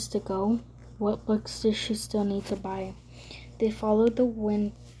nervous to go? What books did she still need to buy? They followed the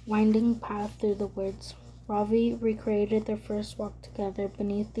winding path through the woods. Ravi recreated their first walk together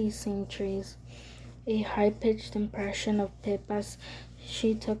beneath these same trees, a high-pitched impression of Pip as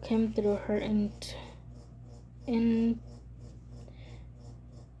she took him through her initial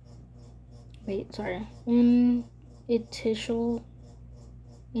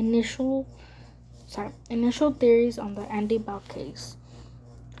theories on the Andy Bell case.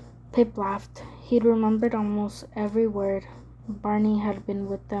 Pip laughed. He'd remembered almost every word. Barney had been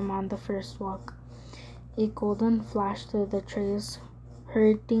with them on the first walk. A golden flash through the trees,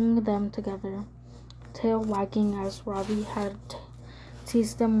 herding them together, tail wagging as Ravi had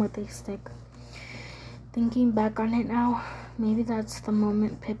teased them with a stick. Thinking back on it now, maybe that's the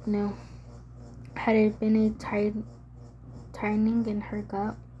moment Pip knew. Had it been a tightening in her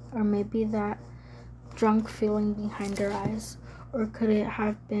gut, or maybe that drunk feeling behind her eyes, or could it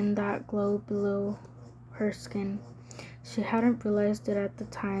have been that glow below her skin? She hadn't realized it at the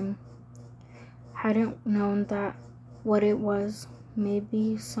time, hadn't known that what it was.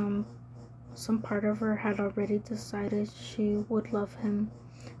 Maybe some part of her had already decided she would love him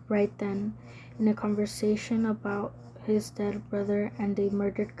right then. In a conversation about his dead brother and a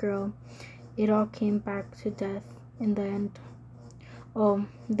murdered girl, it all came back to death in the end. Oh,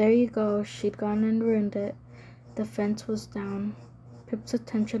 there you go. She'd gone and ruined it. The fence was down. Pip's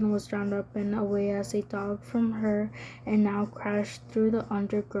attention was drawn up and away as a dog from her and now crashed through the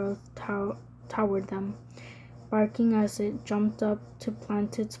undergrowth toward them, barking as it jumped up to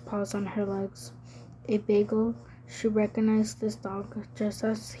plant its paws on her legs. A bagel. She recognized this dog just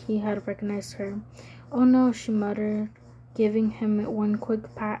as he had recognized her. Oh no, she muttered, giving him one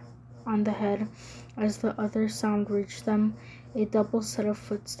quick pat on the head as the other sound reached them, a double set of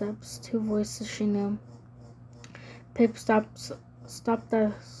footsteps, 2 voices she knew. Pip stopped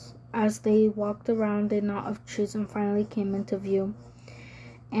as they walked around a knot of trees and finally came into view.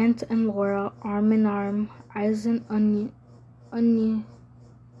 Ant and Laura, arm in arm, eyes in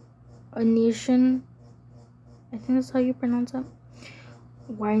unison, I think that's how you pronounce it,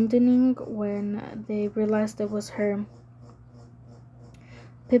 widening when they realized it was her.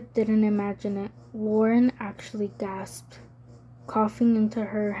 Pip didn't imagine it. Lauren actually gasped, coughing into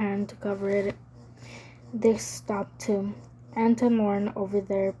her hand to cover it. They stopped too. Ant and Lauren over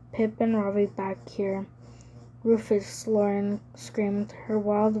there, Pip and Ravi back here. Rufus, Lauren screamed, her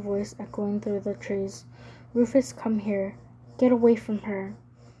wild voice echoing through the trees. Rufus, come here. Get away from her.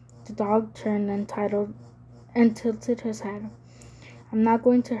 The dog turned and tilted his head. I'm not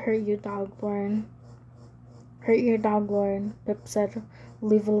going to hurt your dog, Lauren. Hurt your dog, Lauren, Pip said,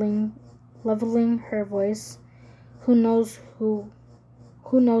 leveling her voice. Who knows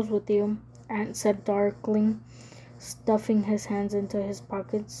with you? Ant said darkly, stuffing his hands into his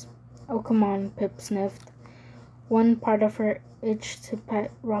pockets. Oh, come on, Pip sniffed. One part of her itched to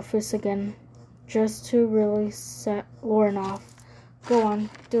pet Rufus again, just to really set Lauren off. Go on,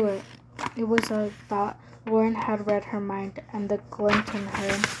 do it. It was a thought. Lauren had read her mind, and the glint in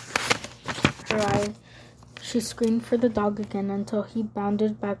her eye. She screamed for the dog again until he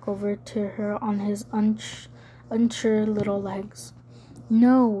bounded back over to her on his unsure little legs.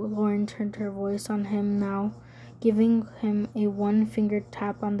 No, Lauren turned her voice on him now, giving him a one-fingered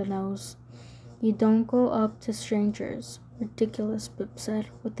tap on the nose. You don't go up to strangers. Ridiculous, Pip said,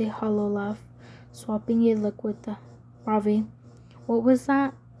 with a hollow laugh, swapping a look with Ravi. What was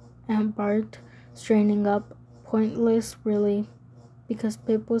that? Ant barked, straining up. Pointless, really, because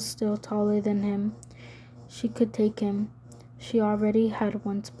Pip was still taller than him. She could take him. She already had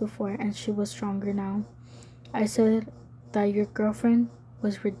once before, and she was stronger now. I said that your girlfriend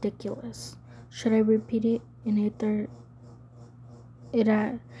was ridiculous. Should I repeat it in a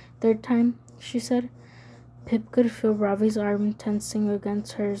third time? She said. Pip could feel Ravi's arm tensing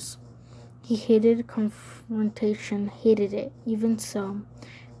against hers. He hated confrontation, hated it. Even so,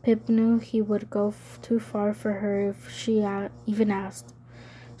 Pip knew he would go too far for her if she even asked.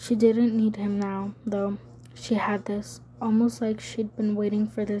 She didn't need him now, though. She had this, almost like she'd been waiting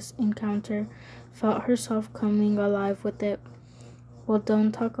for this encounter, felt herself coming alive with it. Well,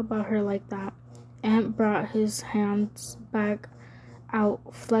 don't talk about her like that. Ant brought his hands back out,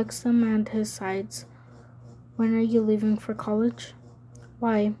 flexed them at his sides. When are you leaving for college?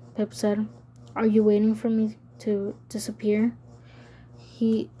 Why? Pip said. Are you waiting for me to disappear?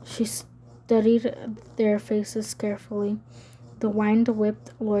 She studied their faces carefully. The wind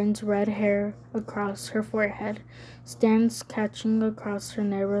whipped Lauren's red hair across her forehead, strands catching across her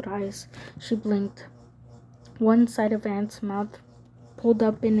narrowed eyes. She blinked. One side of Ant's mouth pulled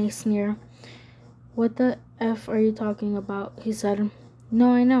up in a sneer. What the F are you talking about? He said.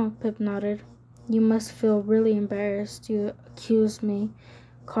 No, I know, Pip nodded. You must feel really embarrassed. You accused me,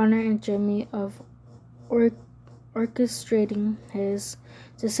 Connor and Jimmy, of orchestrating his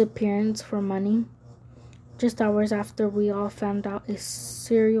disappearance for money. Just hours after we all found out a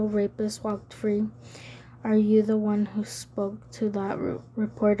serial rapist walked free. Are you the one who spoke to that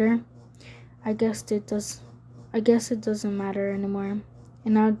reporter? I guess it doesn't matter anymore.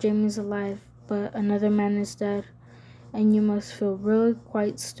 And now Jamie's alive, but another man is dead. And you must feel really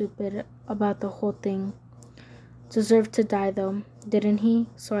quite stupid about the whole thing. Deserved to die, though, didn't he?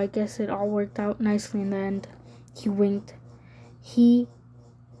 So I guess it all worked out nicely in the end. He winked. He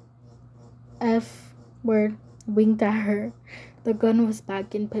word winked at her. The gun was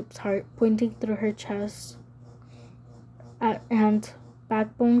back in Pip's heart, pointing through her chest. And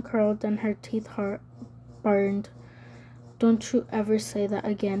backbone curled and her teeth burned. Don't you ever say that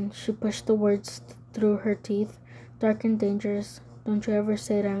again. She pushed the words through her teeth. Dark and dangerous. Don't you ever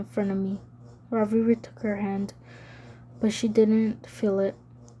say that in front of me. Ravi retook her hand, but she didn't feel it.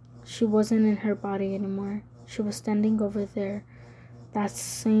 She wasn't in her body anymore. She was standing over there, that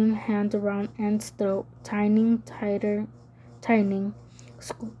same hand around Ant's throat, tightening,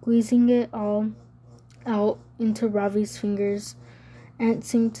 squeezing it all out into Ravi's fingers. Ant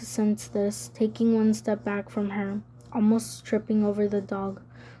seemed to sense this, taking one step back from her, almost tripping over the dog.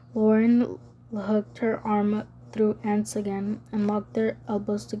 Lauren hooked her arm through Ant's again and locked their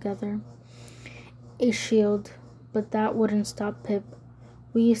elbows together. A shield, but that wouldn't stop Pip.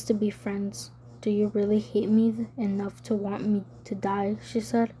 We used to be friends. Do you really hate me enough to want me to die? She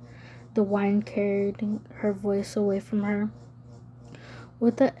said. The whine carried her voice away from her.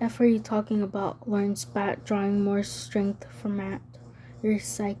 What the F are you talking about? Lauren spat, drawing more strength from Ant. You're a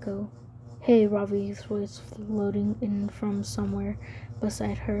psycho. Hey, Ravi's voice floating in from somewhere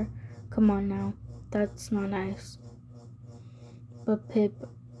beside her. Come on now. That's not nice. But Pip,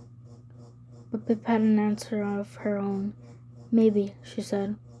 But Pip had an answer of her own. Maybe, she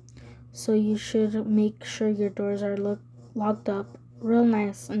said. So you should make sure your doors are locked up real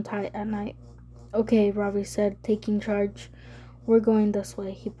nice and tight at night. Okay, Ravi said, taking charge. We're going this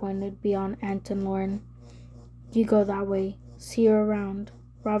way, he pointed beyond Aunt and Lauren. You go that way. See you around.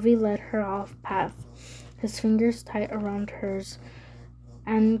 Ravi led her off path, his fingers tight around hers,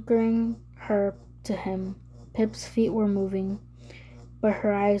 anchoring her to him. Pip's feet were moving, but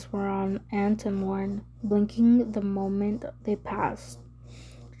her eyes were on Aunt and Lauren, blinking the moment they passed.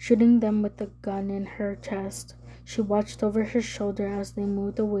 Shooting them with the gun in her chest, she watched over her shoulder as they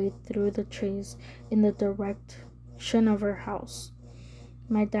moved away through the trees in the direction of her house.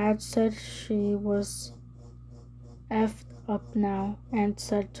 My dad said she was effed up now, Aunt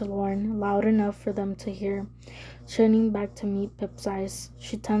said to Lauren, loud enough for them to hear. Turning back to meet Pip's eyes,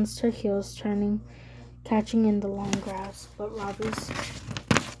 she tensed her heels, catching in the long grass, but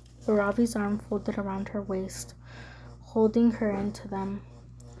Ravi's arm folded around her waist, holding her into them,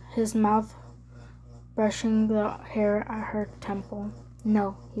 his mouth brushing the hair at her temple.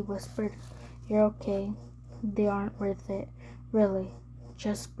 No, he whispered. You're okay. They aren't worth it. Really.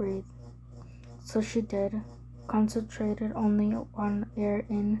 Just breathe. So she did, concentrated only on air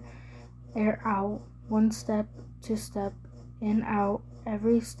in, air out, 1 step, 2 step, in, out,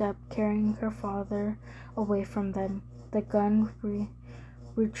 every step carrying her father away from them, the gun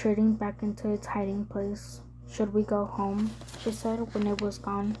retreating back into its hiding place. Should we go home? She said when it was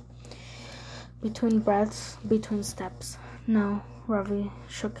gone. Between breaths, between steps. No, Ravi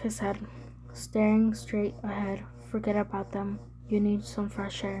shook his head, staring straight ahead. Forget about them. You need some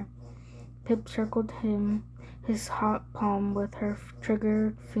fresh air. Pip circled his hot palm with her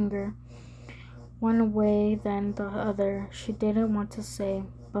triggered finger. One way, then the other. She didn't want to say,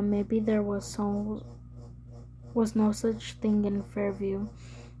 but maybe there was no such thing in Fairview.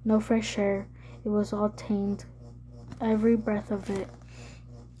 No fresh air. It was all tainted, every breath of it.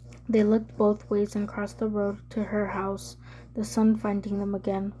 They looked both ways and crossed the road to her house, the sun finding them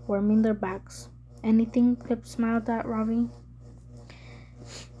again, warming their backs. Anything? Pip smiled at Ravi.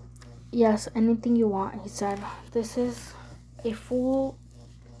 Yes, anything you want, he said. This is a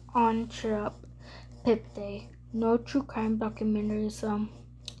full-on cheer-up Pip Day. No true crime documentaries,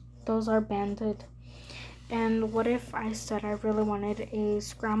 those are banned. And what if I said I really wanted a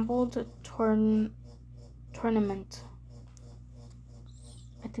scrambled tournament?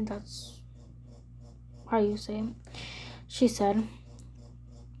 I think that's how you say it, she said,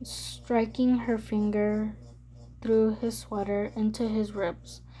 striking her finger through his sweater into his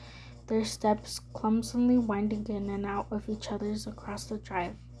ribs, their steps clumsily winding in and out of each other's across the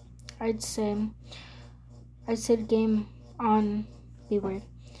drive. I'd say game on, beware.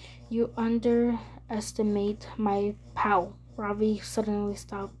 You underestimate my pow. Ravi suddenly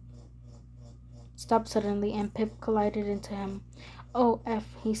stopped suddenly, and Pip collided into him. Oh, F,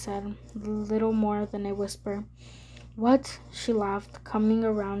 he said, little more than a whisper. What? She laughed, coming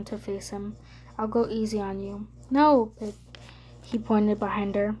around to face him. I'll go easy on you. No, Pip. He pointed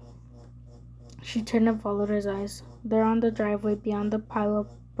behind her. She turned and followed his eyes. There on the driveway beyond the pile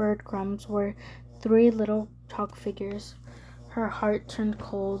of breadcrumbs were 3 little chalk figures. Her heart turned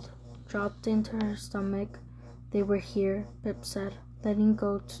cold, dropped into her stomach. They were here, Pip said, letting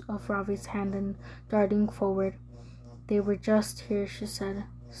go of Ravi's hand and darting forward. They were just here, she said,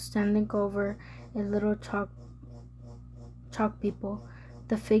 standing over a little chalk people.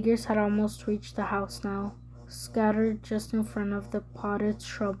 The figures had almost reached the house now, scattered just in front of the potted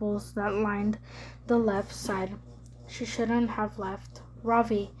shrubs that lined the left side. She shouldn't have left.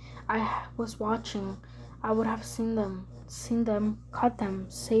 Ravi, I was watching. I would have seen them, caught them,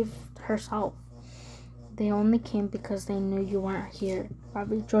 saved herself. They only came because they knew you weren't here.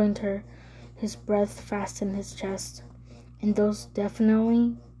 Ravi joined her, his breath fast in his chest. And those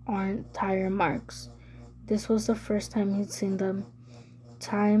definitely aren't tire marks. This was the first time he'd seen them.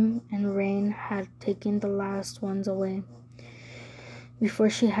 Time and rain had taken the last ones away before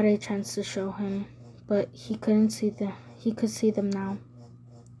she had a chance to show him, but he couldn't see them. He could see them now.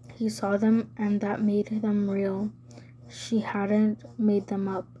 He saw them, and that made them real. She hadn't made them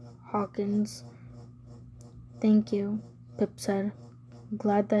up. Hawkins. Thank you, Pip said,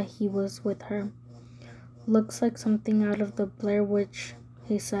 glad that he was with her. Looks like something out of the Blair Witch,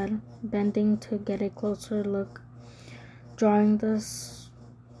 he said, bending to get a closer look, drawing the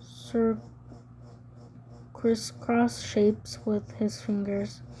crisscross shapes with his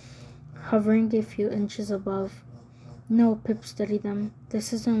fingers, hovering a few inches above. No, Pip steadied them.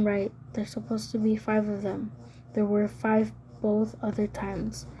 This isn't right. There's supposed to be 5 of them. There were 5 both other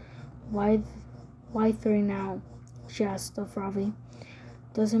times. Why 3 now? She asked of Ravi.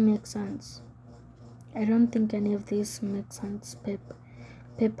 Doesn't make sense. I don't think any of these make sense, Pip.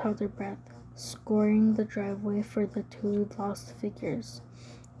 Pip held her breath, scouring the driveway for the two lost figures.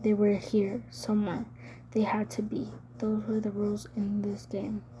 They were here, somewhere. They had to be. Those were the rules in this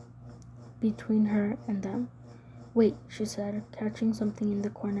game. Between her and them. Wait, she said, catching something in the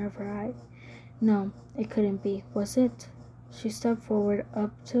corner of her eye. No, it couldn't be, was it? She stepped forward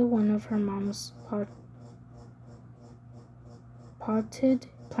up to one of her mom's potted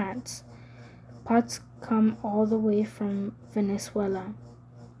plants. Pots come all the way from Venezuela.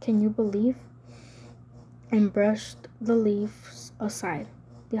 Can you believe? And brushed the leaves aside.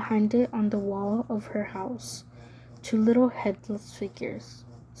 Behind it, on the wall of her house, two little headless figures,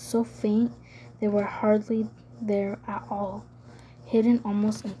 so faint they were hardly there at all, hidden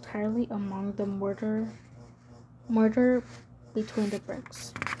almost entirely among the mortar between the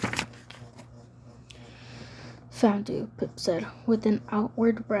bricks. Found you, Pip said, with an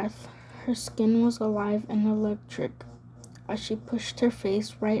outward breath. Her skin was alive and electric. As she pushed her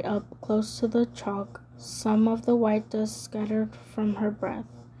face right up close to the chalk, some of the white dust scattered from her breath.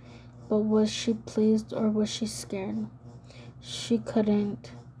 But was she pleased or was she scared? She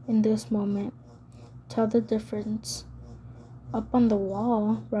couldn't, in this moment, tell the difference. Up on the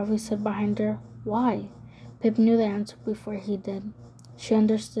wall, Ravi said behind her. Why? Pip knew the answer before he did. She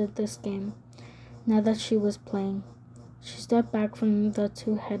understood this game, now that she was playing. She stepped back from the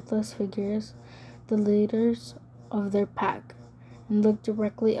two headless figures, the leaders of their pack, and looked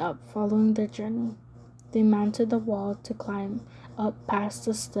directly up, following their journey. They mounted the wall to climb up past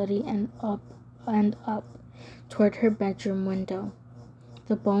the study and up, toward her bedroom window,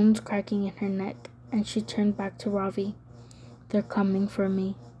 the bones cracking in her neck, and she turned back to Ravi. They're coming for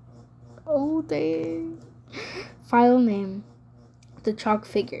me. Oh, dang. File name, the chalk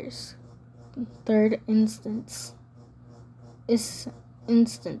figures. Third instance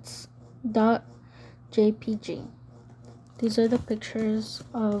dot jpg. These are the pictures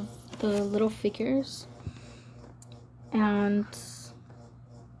of the little figures, and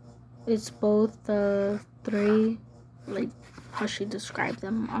it's both the three, like how she described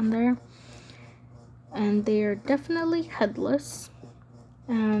them on there, and they are definitely headless,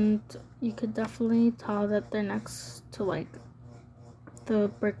 and you could definitely tell that they're next to like the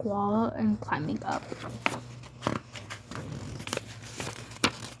brick wall and climbing up.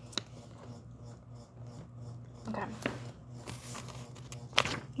 Okay.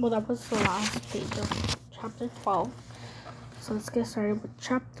 Well, that was the last page of chapter 12. So let's get started with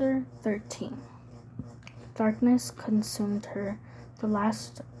chapter 13. Darkness consumed her. The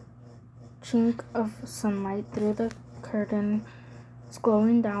last chink of sunlight through the curtain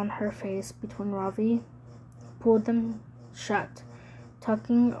glowing down her face between Ravi pulled them shut,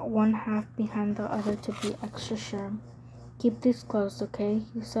 tucking one half behind the other to be extra sure. Keep these closed, okay?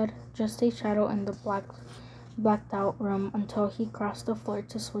 He said, just a shadow in the blacked out room until he crossed the floor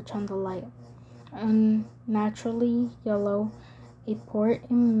to switch on the light. Unnaturally yellow, a poor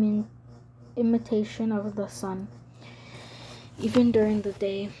imitation of the sun, even during the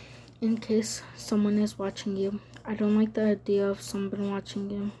day, in case someone is watching you. I don't like the idea of someone watching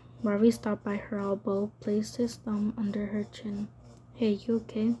you. Ravi stopped by her elbow, placed his thumb under her chin. Hey, you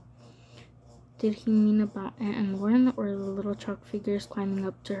okay? Did he mean about Aunt and Lauren or the little chalk figures climbing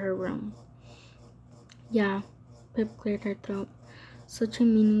up to her room? Yeah, Pip cleared her throat. Such a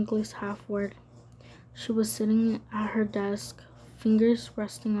meaningless half-word. She was sitting at her desk, fingers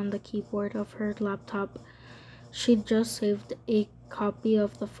resting on the keyboard of her laptop. She'd just saved a copy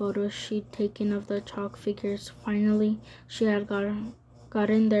of the photos she'd taken of the chalk figures. Finally, she had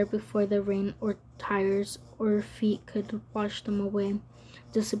gotten there before the rain or tires or feet could wash them away,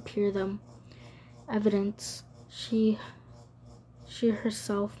 disappear them. Evidence. She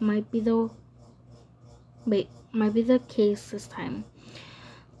herself might be the case this time,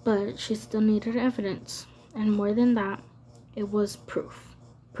 but she still needed evidence, and more than that, it was proof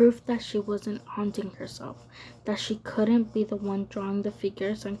that she wasn't haunting herself, that she couldn't be the one drawing the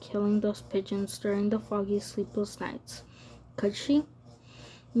figures and killing those pigeons during the foggy, sleepless nights. Could she?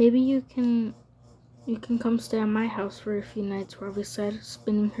 Maybe you can come stay at my house for a few nights, Ravi said,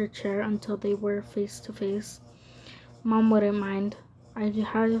 spinning her chair until they were face to face. Mom wouldn't mind. I'd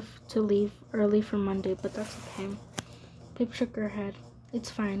have to leave early for Monday, but that's okay. Pip shook her head.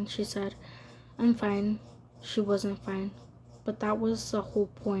 It's fine, she said. I'm fine. She wasn't fine. But that was the whole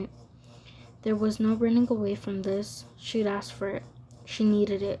point. There was no running away from this. She'd asked for it. She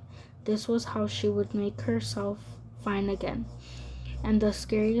needed it. This was how she would make herself fine again. And the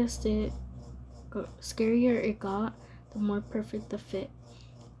scarier it got, the more perfect the fit.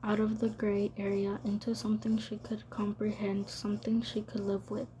 Out of the gray area into something she could comprehend, something she could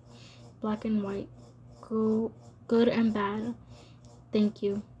live with. Black and white. good and bad. Thank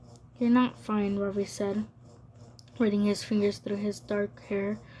you. You're not fine, Ravi said, running his fingers through his dark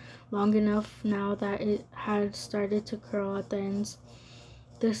hair long enough now that it had started to curl at the ends.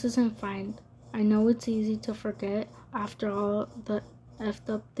 This isn't fine. I know it's easy to forget after all the effed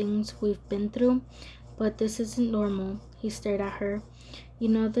up things we've been through, but this isn't normal. He stared at her. You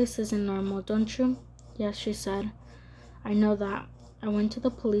know this isn't normal, don't you? Yes, she said. I know that. I went to the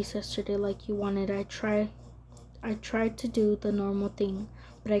police yesterday like you wanted. I tried to do the normal thing,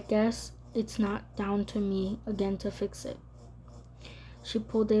 but I guess it's not down to me again to fix it. She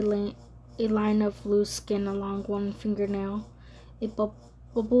pulled a line of loose skin along one fingernail, a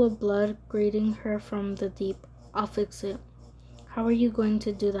bubble of blood grating her from the deep. I'll fix it. How are you going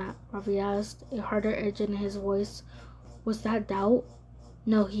to do that? Ravi asked, a harder edge in his voice. Was that doubt?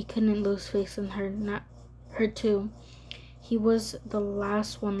 No, he couldn't lose faith in her, not her too. He was the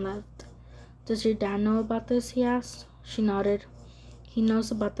last one left. Does your dad know about this? He asked. She nodded. He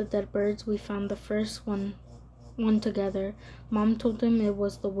knows about the dead birds. We found the first one together. Mom told him it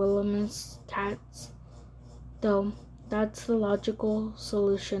was the Wilhelmus cats. Though, that's the logical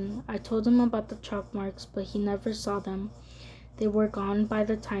solution. I told him about the chalk marks, but he never saw them. They were gone by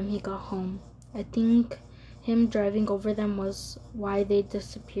the time he got home. I think him driving over them was why they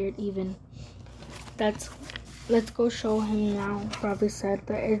disappeared even. Let's go show him now, Ravi said,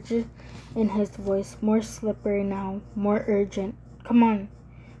 the edge in his voice more slippery now, more urgent. Come on,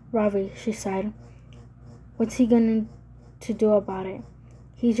 Ravi, she said. What's he going to do about it?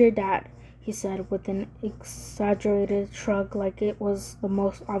 He's your dad, he said with an exaggerated shrug like it was the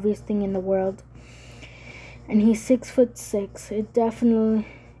most obvious thing in the world. And he's 6'6".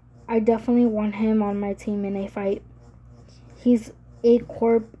 I definitely want him on my team in a fight. He's a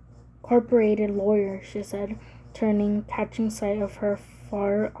corporated lawyer, she said, turning, catching sight of her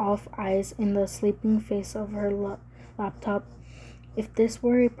far-off eyes in the sleeping face of her laptop. If this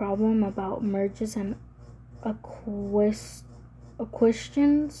were a problem about merges and acquisitions,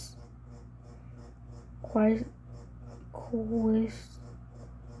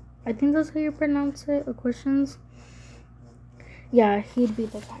 I think that's how you pronounce it, acquisitions. Yeah, he'd be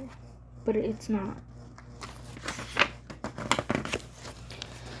the guy, but it's not.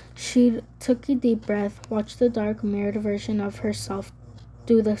 She took a deep breath, watched the dark mirrored version of herself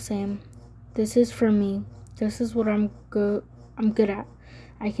do the same. This is for me. This is what I'm good at.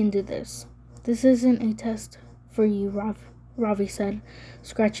 I can do this. This isn't a test for you, Ravi said,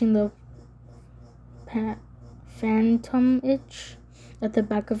 scratching the phantom itch at the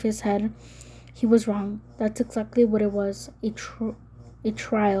back of his head. He was wrong. That's exactly what it was. A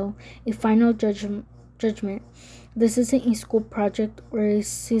trial. A final judgment. This isn't a school project or a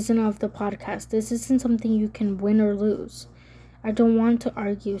season of the podcast. This isn't something you can win or lose. I don't want to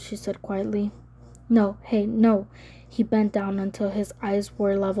argue, she said quietly. No, hey, no. He bent down until his eyes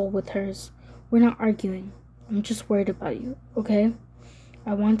were level with hers. We're not arguing. I'm just worried about you, okay?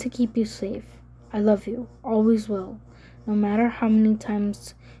 I want to keep you safe. I love you. Always will. No matter how many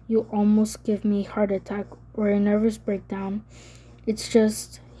times you almost give me a heart attack or a nervous breakdown. It's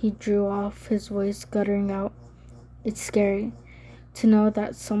just, he drew off, his voice guttering out. It's scary to know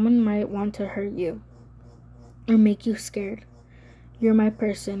that someone might want to hurt you or make you scared. You're my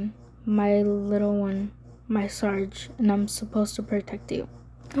person, my little one, my Sarge, and I'm supposed to protect you.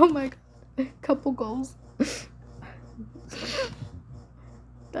 Oh my god, couple goals.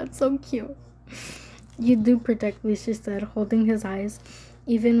 That's so cute. You do protect me, she said, holding his eyes,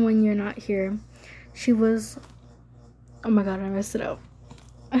 even when you're not here. She was... Oh my god, I messed it up.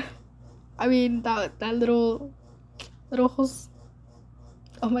 I mean, that little host.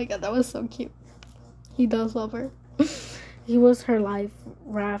 Oh my god, that was so cute. He does love her. He was her life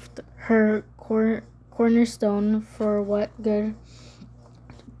raft, her cornerstone for what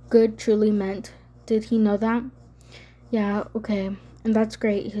good truly meant. Did he know that? Yeah, okay. And that's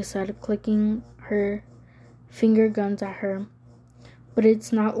great, he said, clicking her finger guns at her. But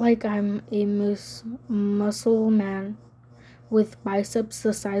it's not like I'm a muscle man with biceps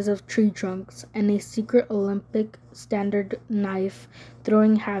the size of tree trunks and a secret Olympic standard knife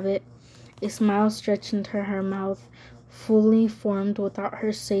throwing havoc. A smile stretched into her mouth, fully formed without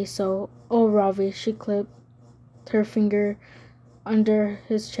her say-so. Oh, Ravi, she clipped her finger under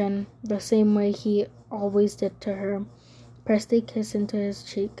his chin, the same way he always did to her. Pressed a kiss into his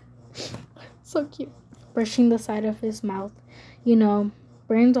cheek. So cute. Brushing the side of his mouth. You know,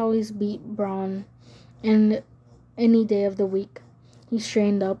 brains always beat brawn, and any day of the week. He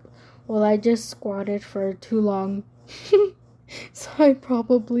strained up. Well, I just squatted for too long. So I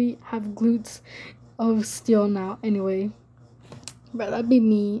probably have glutes of steel now anyway. But that'd be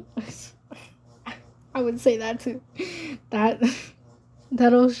me. I would say that too. That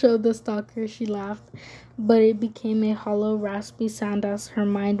that'll show the stalker, she laughed. But it became a hollow, raspy sound as her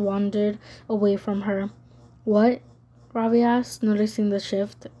mind wandered away from her. What? Ravi asked, noticing the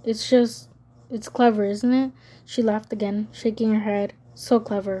shift. It's clever, isn't it? She laughed again, shaking her head. So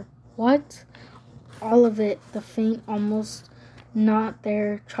clever. What? All of it, the faint, almost not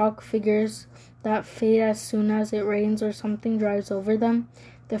there, chalk figures that fade as soon as it rains or something drives over them.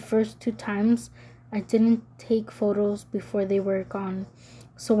 The first 2 times, I didn't take photos before they were gone.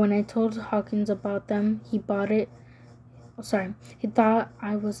 So when I told Hawkins about them, he bought it. Oh, sorry, he thought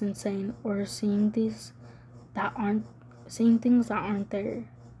I was insane or seeing things that aren't there,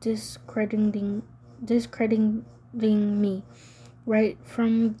 discrediting me right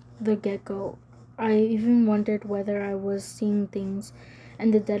from the get-go. I even wondered whether I was seeing things.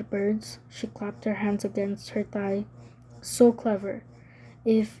 And the dead birds, she clapped her hands against her thigh. So clever.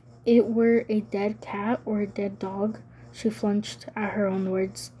 If it were a dead cat or a dead dog, she flinched at her own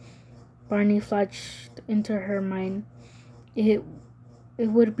words. Barney flashed into her mind. It it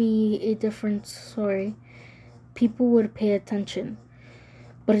would be a different story. People would pay attention.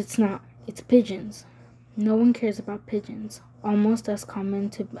 But it's not. It's pigeons. No one cares about pigeons, almost as common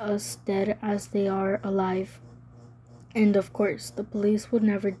to us dead as they are alive. And of course, the police would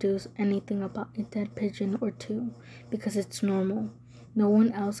never do anything about a dead pigeon or two, because it's normal. No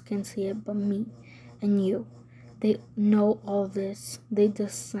one else can see it but me and you. They know all this.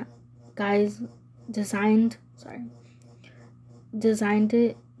 Guys designed, sorry, designed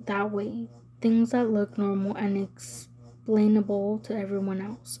it that way. Things that look normal and explainable to everyone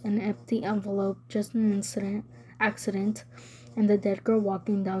else. An empty envelope, just an accident, and the dead girl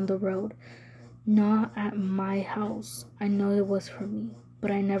walking down the road. Not at my house. I know it was for me,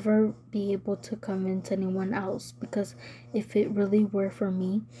 but I never be able to convince anyone else, because if it really were for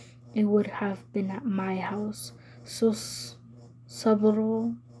me, it would have been at my house. So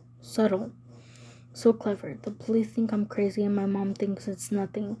subtle, so clever. The police think I'm crazy and my mom thinks it's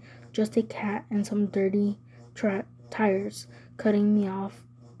nothing, just a cat and some dirty tires cutting me off,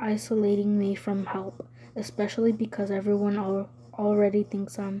 isolating me from help, especially because everyone already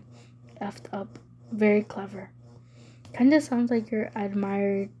thinks I'm effed up. Very clever. Kinda sounds like you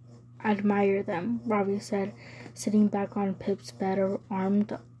admire them, Ravi said, sitting back on Pip's bed,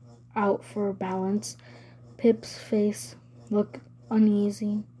 armed out for balance. Pip's face looked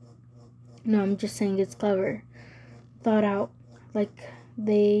uneasy. No, I'm just saying it's clever. Thought out, like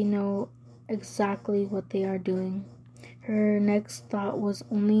they know exactly what they are doing. Her next thought was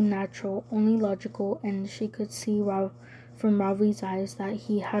only natural, only logical, and she could see from Ravi's eyes that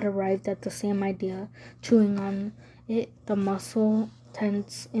he had arrived at the same idea, chewing on it, the muscle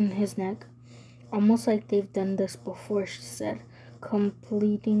tense in his neck. Almost like they've done this before, she said,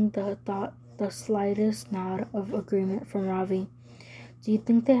 completing the thought, the slightest nod of agreement from Ravi. Do you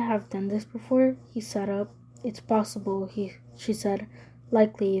think they have done this before? He sat up. It's possible, she said.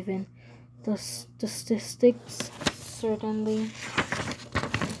 Likely even. The statistics certainly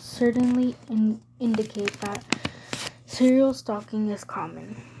indicate that serial stalking is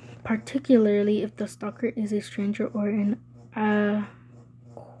common, particularly if the stalker is a stranger or a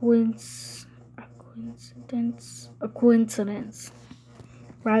coincidence,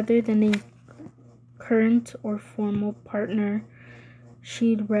 rather than a current or formal partner.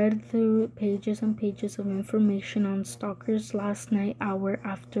 She'd read through pages and pages of information on stalkers last night, hour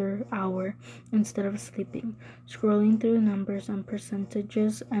after hour, instead of sleeping, scrolling through numbers and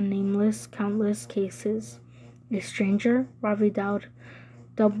percentages and nameless, countless cases. A stranger? Ravi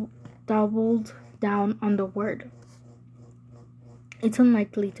doubled down on the word. It's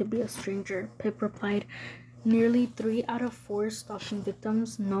unlikely to be a stranger, Pip replied. Nearly 3 out of 4 stalking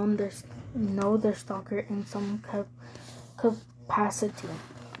victims know their stalker in some capacity.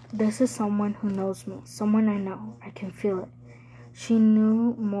 This is someone who knows me, someone I know. I can feel it. She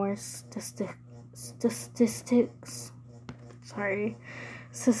knew more statistics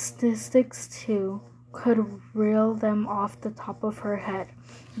too, could reel them off the top of her head,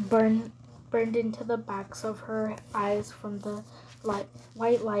 burned into the backs of her eyes from the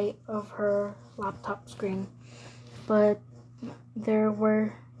white light of her laptop screen. But there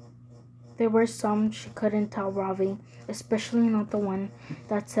were some she couldn't tell Ravi, especially not the one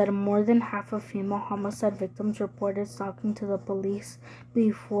that said more than half of female homicide victims reported stalking to the police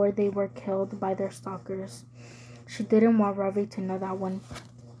before they were killed by their stalkers. She didn't want Ravi to know that one.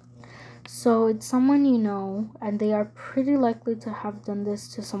 So it's someone you know, and they are pretty likely to have done this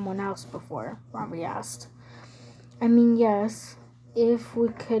to someone else before, Ravi asked. I mean, yes, if we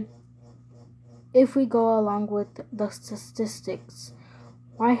go along with the statistics.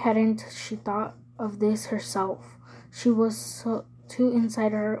 Why hadn't she thought of this herself. She was too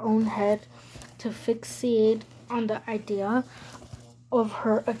inside her own head to fixate on the idea of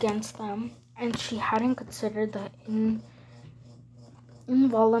her against them, and she hadn't considered the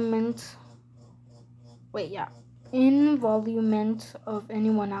involvement of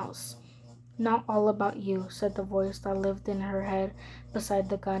anyone else. Not all about you, said the voice that lived in her head beside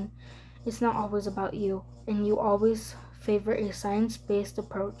the gun. It's not always about you, and you always favor a science-based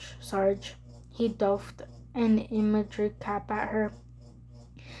approach, Sarge. He doffed an imagery cap at her.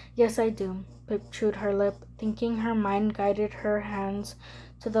 Yes, I do. Pip chewed her lip, thinking her mind guided her hands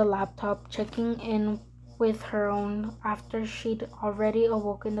to the laptop, checking in with her own after she'd already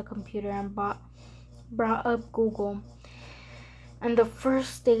awoken the computer and brought up Google. And the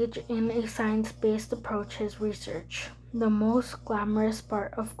first stage in a science-based approach is research. The most glamorous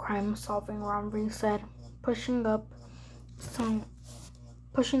part of crime solving, Romrey said, pushing up from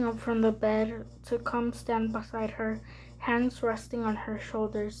the bed to come stand beside her, hands resting on her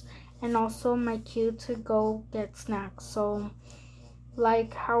shoulders, and also my cue to go get snacks. So,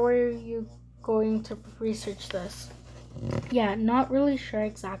 how are you going to research this? Yeah, not really sure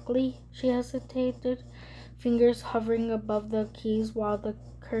exactly, she hesitated, fingers hovering above the keys while the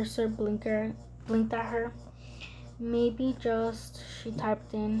cursor blinked at her. Maybe just, she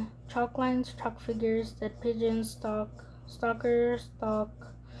typed in, chalk lines, chalk figures, dead pigeons, stalker,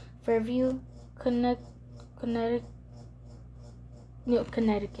 Fairview, Connecticut.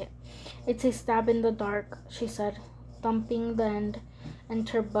 It's a stab in the dark, she said, thumping the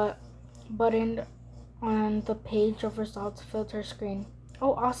enter button on the page of results filter screen.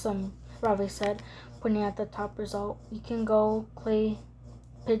 Oh, awesome, Ravi said, pointing at the top result. You can go clay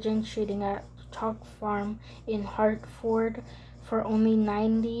pigeon shooting at Chalk Farm in Hartford for only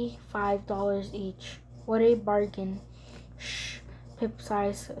 $95 each. What a bargain. Shh. Pip's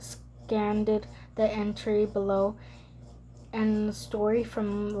eyes scanned the entry below, and the story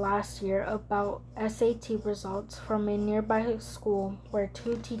from last year about SAT results from a nearby school where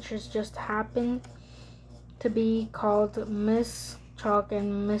two teachers just happened to be called Miss Chalk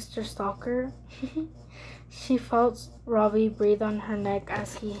and Mr. Stalker. She felt Ravi breathe on her neck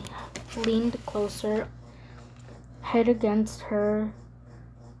as he leaned closer, head against hers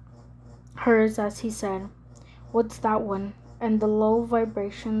as he said, "What's that one?" And the low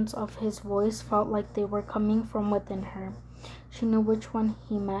vibrations of his voice felt like they were coming from within her. She knew which one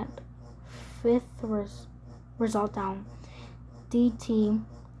he meant. Fifth result down. DT,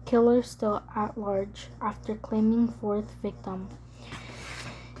 killer still at large after claiming fourth victim.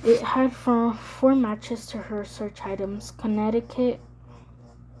 It had four matches to her search items: Connecticut,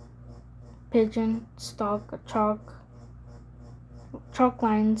 pigeon, chalk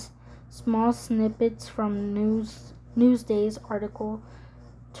lines, small snippets from Newsday's article,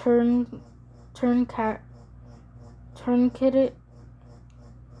 tourniqueted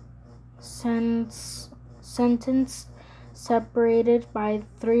sentence separated by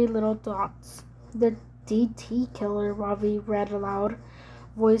three little dots. The DT killer, Ravi read aloud,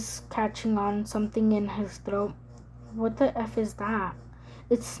 voice catching on something in his throat. What the F is that?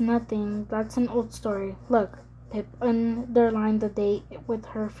 It's nothing. That's an old story. Look, Pip underlined the date with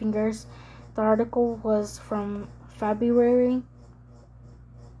her fingers. The article was from February,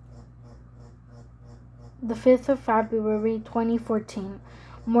 the 5th of February, 2014,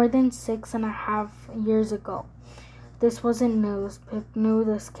 more than 6.5 years ago. This wasn't news. Pip knew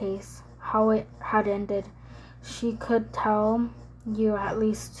this case, how it had ended. She could tell you at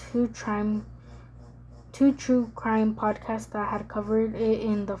least two true crime podcasts that had covered it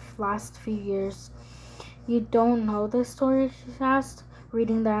in the last few years. You don't know this story? She asked,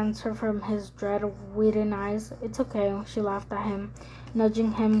 reading the answer from his dread-wheaten eyes. It's okay, she laughed at him,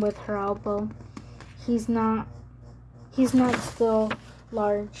 nudging him with her elbow. He's not still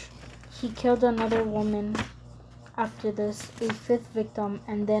large. He killed another woman after this, a fifth victim,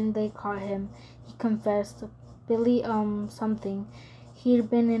 and then they caught him. He confessed. Billy, something. He'd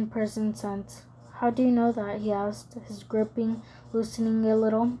been in prison since. How do you know that? He asked, his gripping loosening a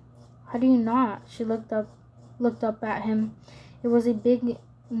little. How do you not? She looked up at him. It was a big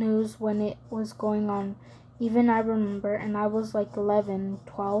news when it was going on. Even I remember, and I was like 11,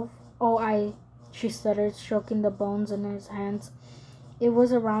 12. Oh, she stuttered, stroking the bones in his hands. It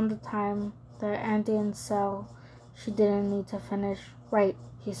was around the time that Andy and Sal. She didn't need to finish. Right,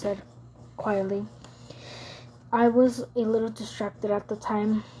 he said quietly. I was a little distracted at the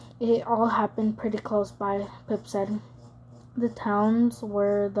time. It all happened pretty close by, Pip said. The towns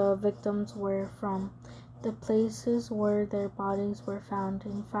where the victims were from, the places where their bodies were found,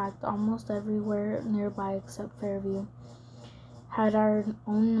 in fact, almost everywhere nearby except Fairview. had our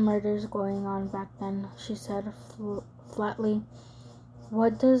own murders going on back then, she said flatly.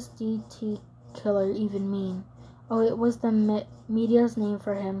 What does DT killer even mean? Oh, it was the media's name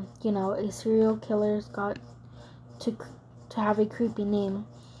for him. You know, a serial killer's got to have a creepy name.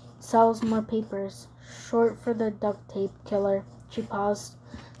 Sells more papers. Short for the duct tape killer. She paused.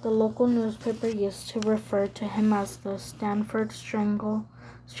 The local newspaper used to refer to him as the Stanford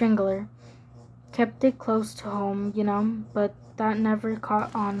Strangler. Kept it close to home, you know, but that never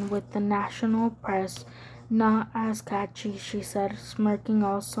caught on with the national press. Not as catchy, she said, smirking.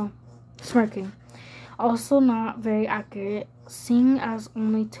 Also not very accurate, seeing as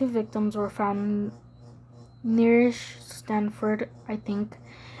only 2 victims were found nearish Stanford, I think,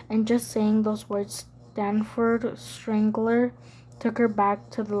 and just saying those words, Stanford Strangler, took her back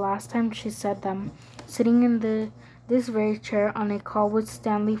to the last time she said them, sitting in this very chair on a call with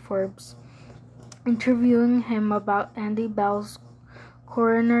Stanley Forbes, interviewing him about Andy Bell's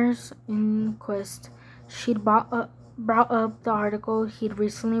coroner's inquest. She'd brought up the article he'd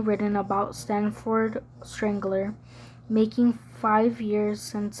recently written about Stanford Strangler, making 5 years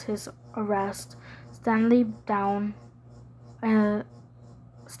since his arrest. Stanley down the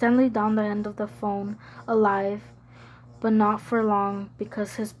end of the phone, alive, but not for long,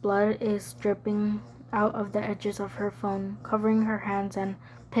 because his blood is dripping out of the edges of her phone, covering her hands. And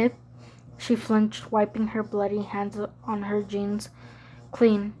Pip, she flinched, wiping her bloody hands on her jeans.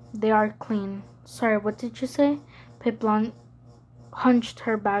 Clean. They are clean. Sorry, what did you say? Pip hunched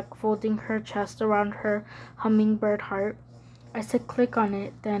her back, folding her chest around her hummingbird heart. I said click on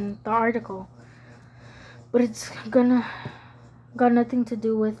it, then the article. But it's got nothing to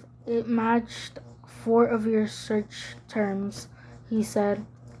do with it. Matched 4 of your search terms, he said,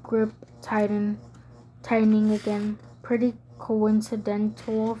 grip tightening again. Pretty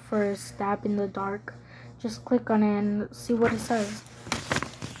coincidental for a stab in the dark. Just click on it and see what it says.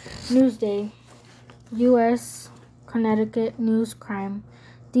 Newsday. U.S. Connecticut news crime.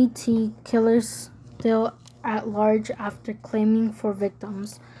 DT killers still at large after claiming 4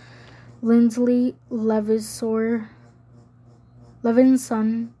 victims. Lindsley Levinson,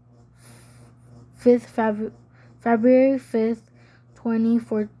 February 5th,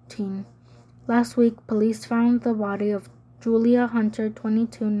 2014. Last week, police found the body of Julia Hunter,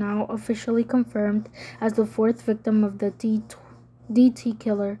 22, now officially confirmed as the 4th victim of the DT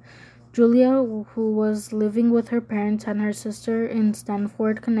killer. Julia, who was living with her parents and her sister in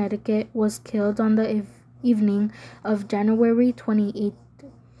Stamford, Connecticut, was killed on the evening of January 28.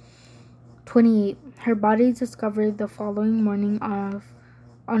 Her body discovered the following morning on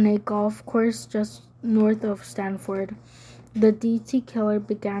a golf course just north of Stamford. The DT killer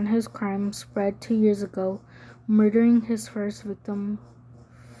began his crime spread 2 years ago, murdering his first victim,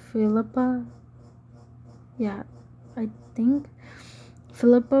 Philippa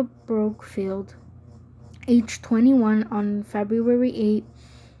Brokefield, age 21, on February 8,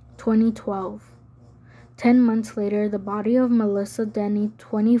 2012. 10 months later, the body of Melissa Denny,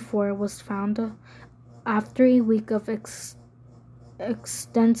 24, was found after a week of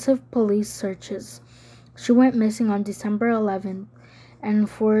extensive police searches. She went missing on December 11th, and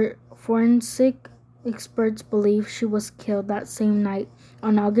forensic experts believe she was killed that same night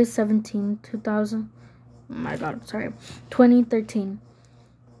on August 17, 2013.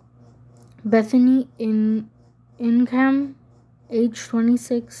 Bethany Ingham, age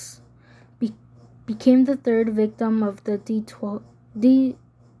 26, became the 3rd victim of the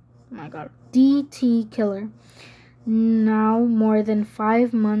DT killer. Now, more than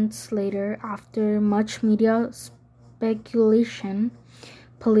 5 months later, after much media speculation,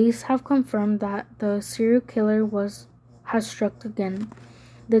 police have confirmed that the serial killer has struck again.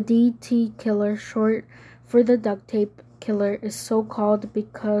 The DT killer, short for the duct tape killer, is so called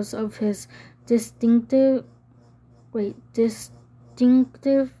because of his distinctive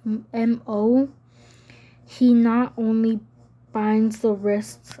MO. He not only binds the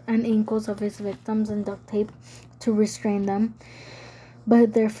wrists and ankles of his victims in duct tape to restrain them,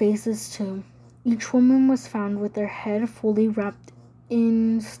 but their faces too. Each woman was found with their head fully wrapped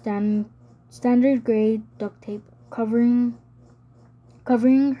in standard gray duct tape, covering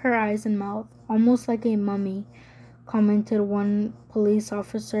her eyes and mouth, almost like a mummy, commented one police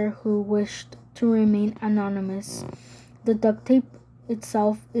officer who wished to remain anonymous. The duct tape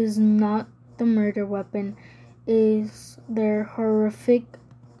itself is not the murder weapon, is their horrific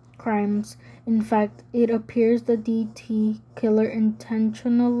crimes. In fact, it appears the DT killer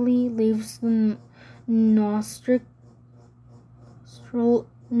intentionally leaves the nostrils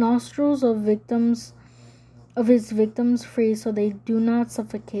of his victims free so they do not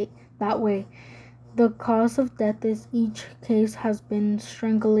suffocate. That way, The cause of death in each case has been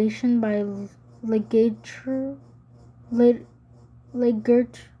strangulation by ligature, ligature,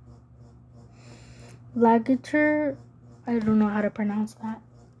 I don't know how to pronounce that.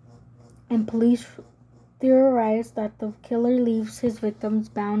 And police theorize that the killer leaves his victims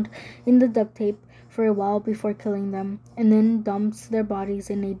bound in the duct tape for a while before killing them, and then dumps their bodies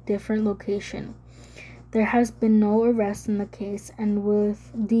in a different location. There has been no arrest in the case, and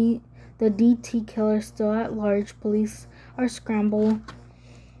with the DT killer still at large, police are scrambling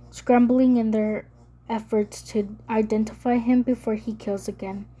in their efforts to identify him before he kills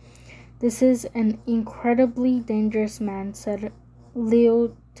again. "This is an incredibly dangerous man," said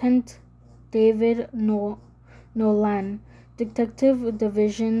Lieutenant David Nolan, Detective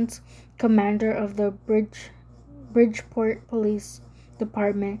Division's commander of the Bridgeport Police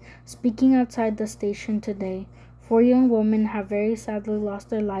Department, speaking outside the station today. "4 young women have very sadly lost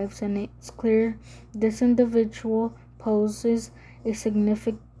their lives, and it's clear this individual poses a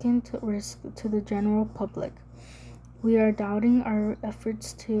significant risk to the general public. We are doubting our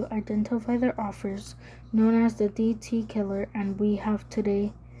efforts to identify their authors, known as the DT killer, and we have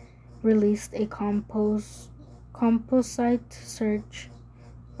today released a composite sketch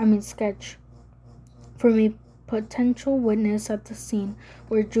from a potential witness at the scene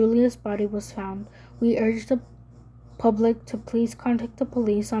where Julia's body was found. We urge the public to please contact the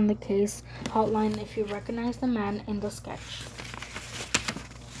police on the case hotline if you recognize the man in the sketch."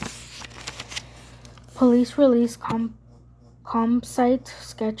 Police released composite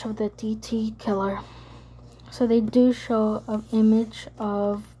sketch of the DT killer. So they do show an image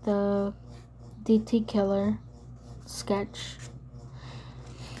of the DT killer sketch.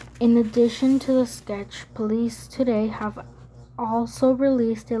 In addition to the sketch, police today have also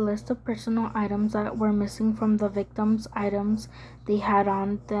released a list of personal items that were missing from the victims' items they had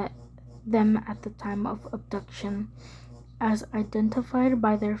on them at the time of abduction. As identified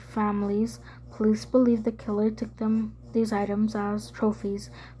by their families, police believe the killer took these items as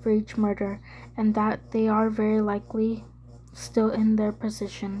trophies for each murder, and that they are very likely still in their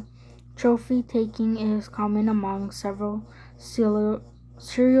possession. Trophy taking is common among several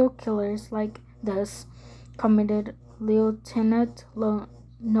serial killers like this, commented Lieutenant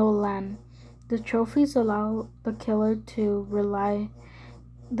Nolan. The trophies allow the killer to rely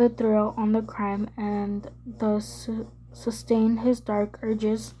the thrill on the crime and thus sustain his dark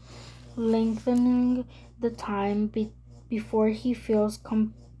urges, lengthening the time before he feels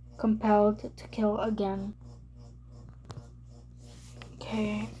compelled to kill again.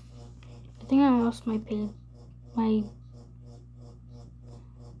 Okay, I think I lost my page.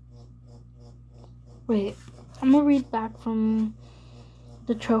 Wait, I'm gonna read back from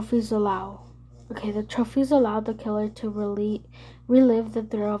the trophies allow. Okay, the trophies allow the killer to relive the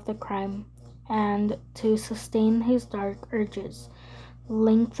thrill of the crime and to sustain his dark urges,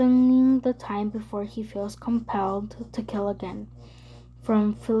 lengthening the time before he feels compelled to kill again.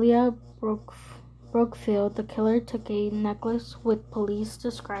 From Philia Brookfield, the killer took a necklace with police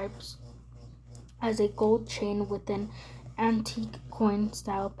describes as a gold chain with an antique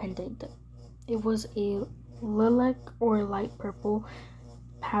coin-style pendant. It was a lilac or light purple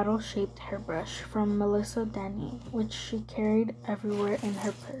paddle-shaped hairbrush from Melissa Denny, which she carried everywhere in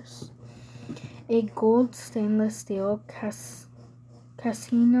her purse. A gold stainless steel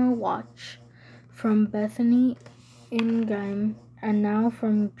casino watch from Bethany Ingham, and now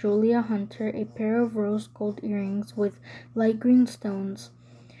from Julia Hunter, a pair of rose gold earrings with light green stones.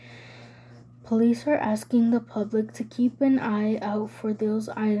 Police are asking the public to keep an eye out for these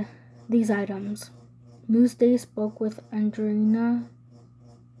items. Newsday spoke with Adriana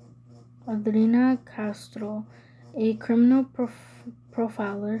Castro, a criminal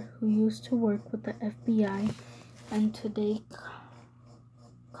profiler who used to work with the FBI and today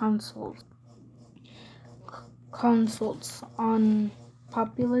consults on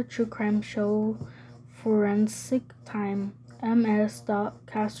popular true crime show Forensic Time. Ms.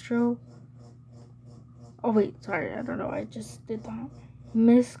 Castro. Oh wait, sorry, I don't know. I just did that.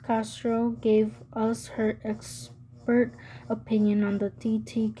 Miss Castro gave us her expert opinion on the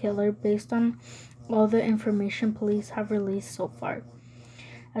DT killer based on all the information police have released so far.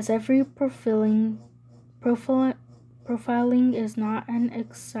 As every profiling is not an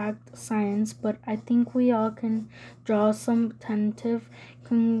exact science, but I think we all can draw some tentative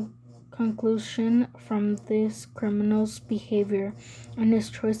conclusion from this criminal's behavior and his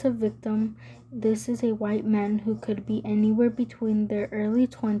choice of victim. This is a white man who could be anywhere between their early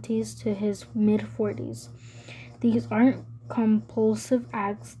 20s to his mid-40s. These aren't compulsive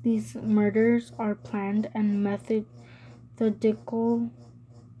acts. These murders are planned and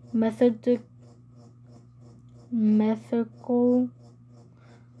methical.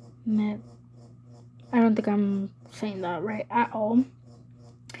 I don't think I'm saying that right at all.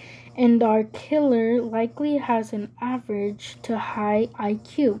 And our killer likely has an average to high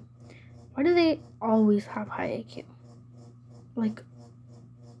IQ. Why do they always have high IQ? Like,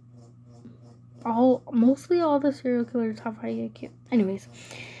 mostly all the serial killers have high IQ. Anyways,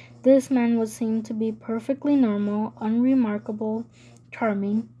 this man was seen to be perfectly normal, unremarkable,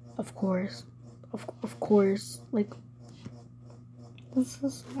 charming, of course. Of course. Like,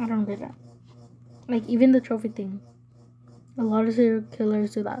 I don't get that. Like, even the trophy thing. A lot of serial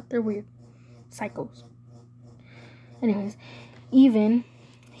killers do that. They're weird. Psychos. Anyways, even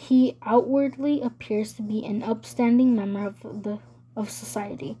he outwardly appears to be an upstanding member of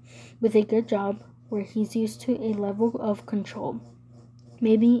society, with a good job where he's used to a level of control,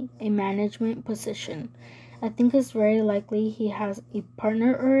 maybe a management position. I think it's very likely he has a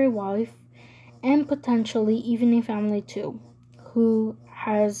partner or a wife, and potentially even a family too, who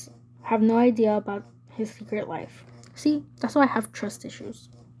have no idea about his secret life. See, that's why I have trust issues.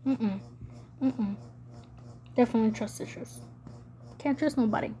 Definitely trust issues. Can't trust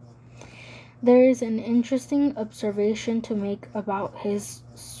nobody. There is an interesting observation to make about his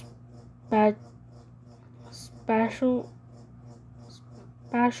spatial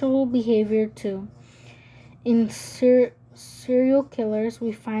behavior too. In serial killers,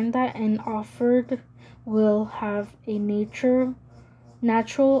 we find that an offender will have a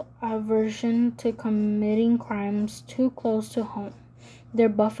natural aversion to committing crimes too close to home, their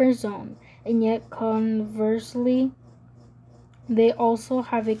buffer zone, and yet conversely, they also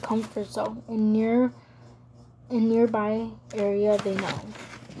have a comfort zone in nearby area they know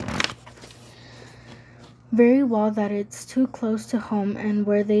very well that it's too close to home and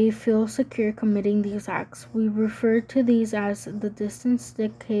where they feel secure committing these acts. We refer to these as the distance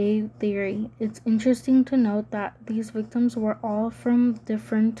decay theory. It's interesting to note that these victims were all from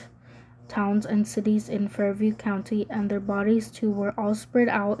different towns and cities in Fairview County, and their bodies too were all spread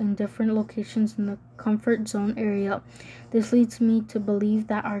out in different locations in the comfort zone area. This leads me to believe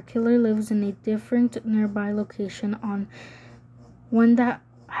that our killer lives in a different nearby location, on one that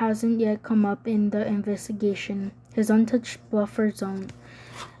hasn't yet come up in the investigation, his untouched buffer zone.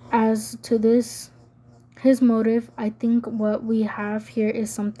 As to his motive, I think what we have here is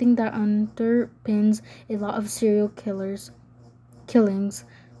something that underpins a lot of serial killings.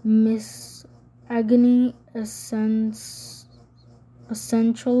 Misogyny,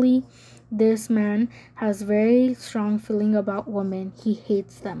 essentially, this man has very strong feeling about women. He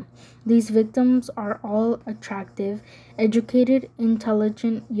hates them. These victims are all attractive, educated,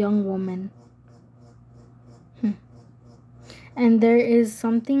 intelligent young women. And there is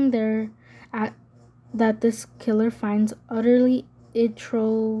something there that this killer finds utterly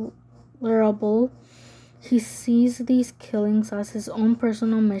intolerable. He sees these killings as his own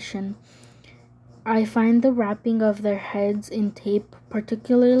personal mission. I find the wrapping of their heads in tape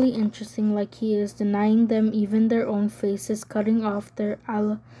particularly interesting, like he is denying them even their own faces, cutting off their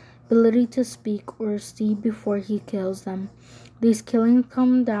ability to speak or see before he kills them. These killings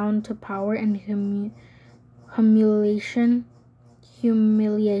come down to power and humiliation.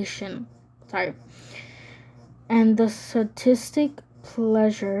 And the sadistic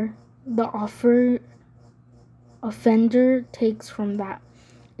pleasure the offender takes from that.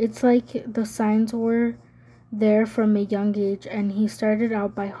 It's like the signs were there from a young age, and he started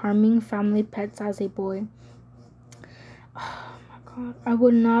out by harming family pets as a boy. Oh my God. I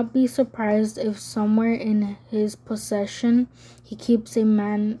would not be surprised if somewhere in his possession he keeps a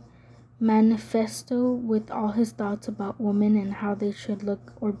manifesto with all his thoughts about women and how they should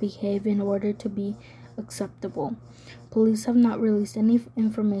look or behave in order to be acceptable. Police have not released any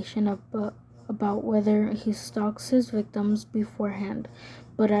information about whether he stalks his victims beforehand,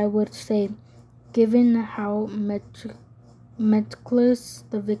 but I would say, given how meticulous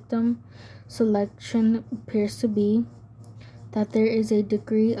the victim selection appears to be, that there is a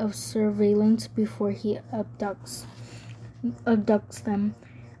degree of surveillance before he abducts them.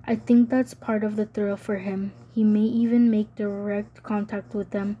 I think that's part of the thrill for him. He may even make direct contact with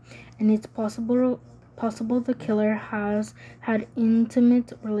them, and it's possible the killer has had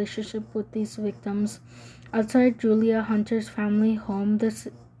intimate relationship with these victims. Outside Julia Hunter's family home this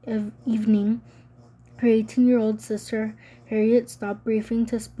evening, her 18-year-old sister, Harriet, stopped briefing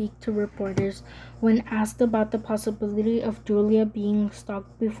to speak to reporters. When asked about the possibility of Julia being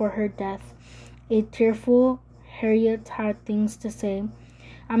stalked before her death, a tearful Harriet had things to say.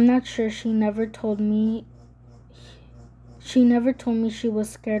 I'm not sure. She never told me she was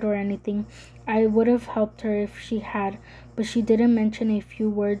scared or anything. I would have helped her if she had, but she didn't mention a few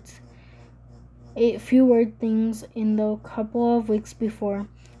words a few word things in the couple of weeks before.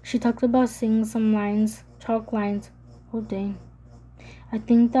 She talked about seeing some lines, chalk lines. Oh dang. I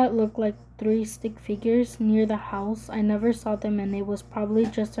think that looked like 3 stick figures near the house. I never saw them and it was probably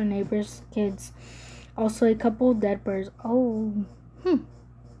just our neighbor's kids. Also a couple dead birds. Oh,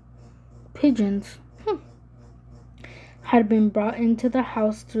 pigeons. Had been brought into the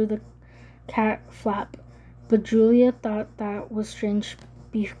house through the cat flap. But Julia thought that was strange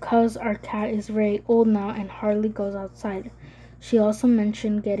because our cat is very old now and hardly goes outside. She also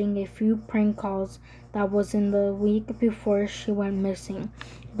mentioned getting a few prank calls. That was in the week before she went missing,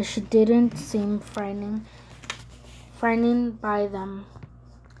 but she didn't seem frightened by them.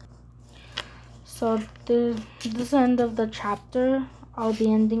 So this is the end of the chapter. I'll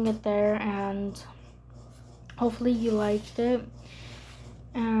be ending it there, and hopefully you liked it.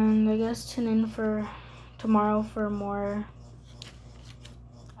 And I guess tune in for tomorrow for more.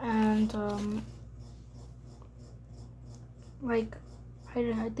 And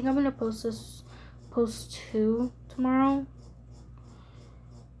I think I'm gonna post 2 tomorrow,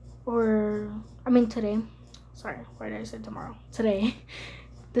 or I mean today. Sorry, why did I say tomorrow? Today.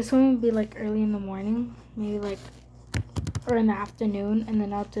 This one would be like early in the morning, maybe like, or in the afternoon, and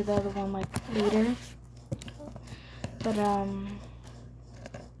then I'll do the other one like later. But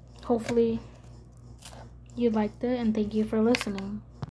hopefully you liked it, and thank you for listening.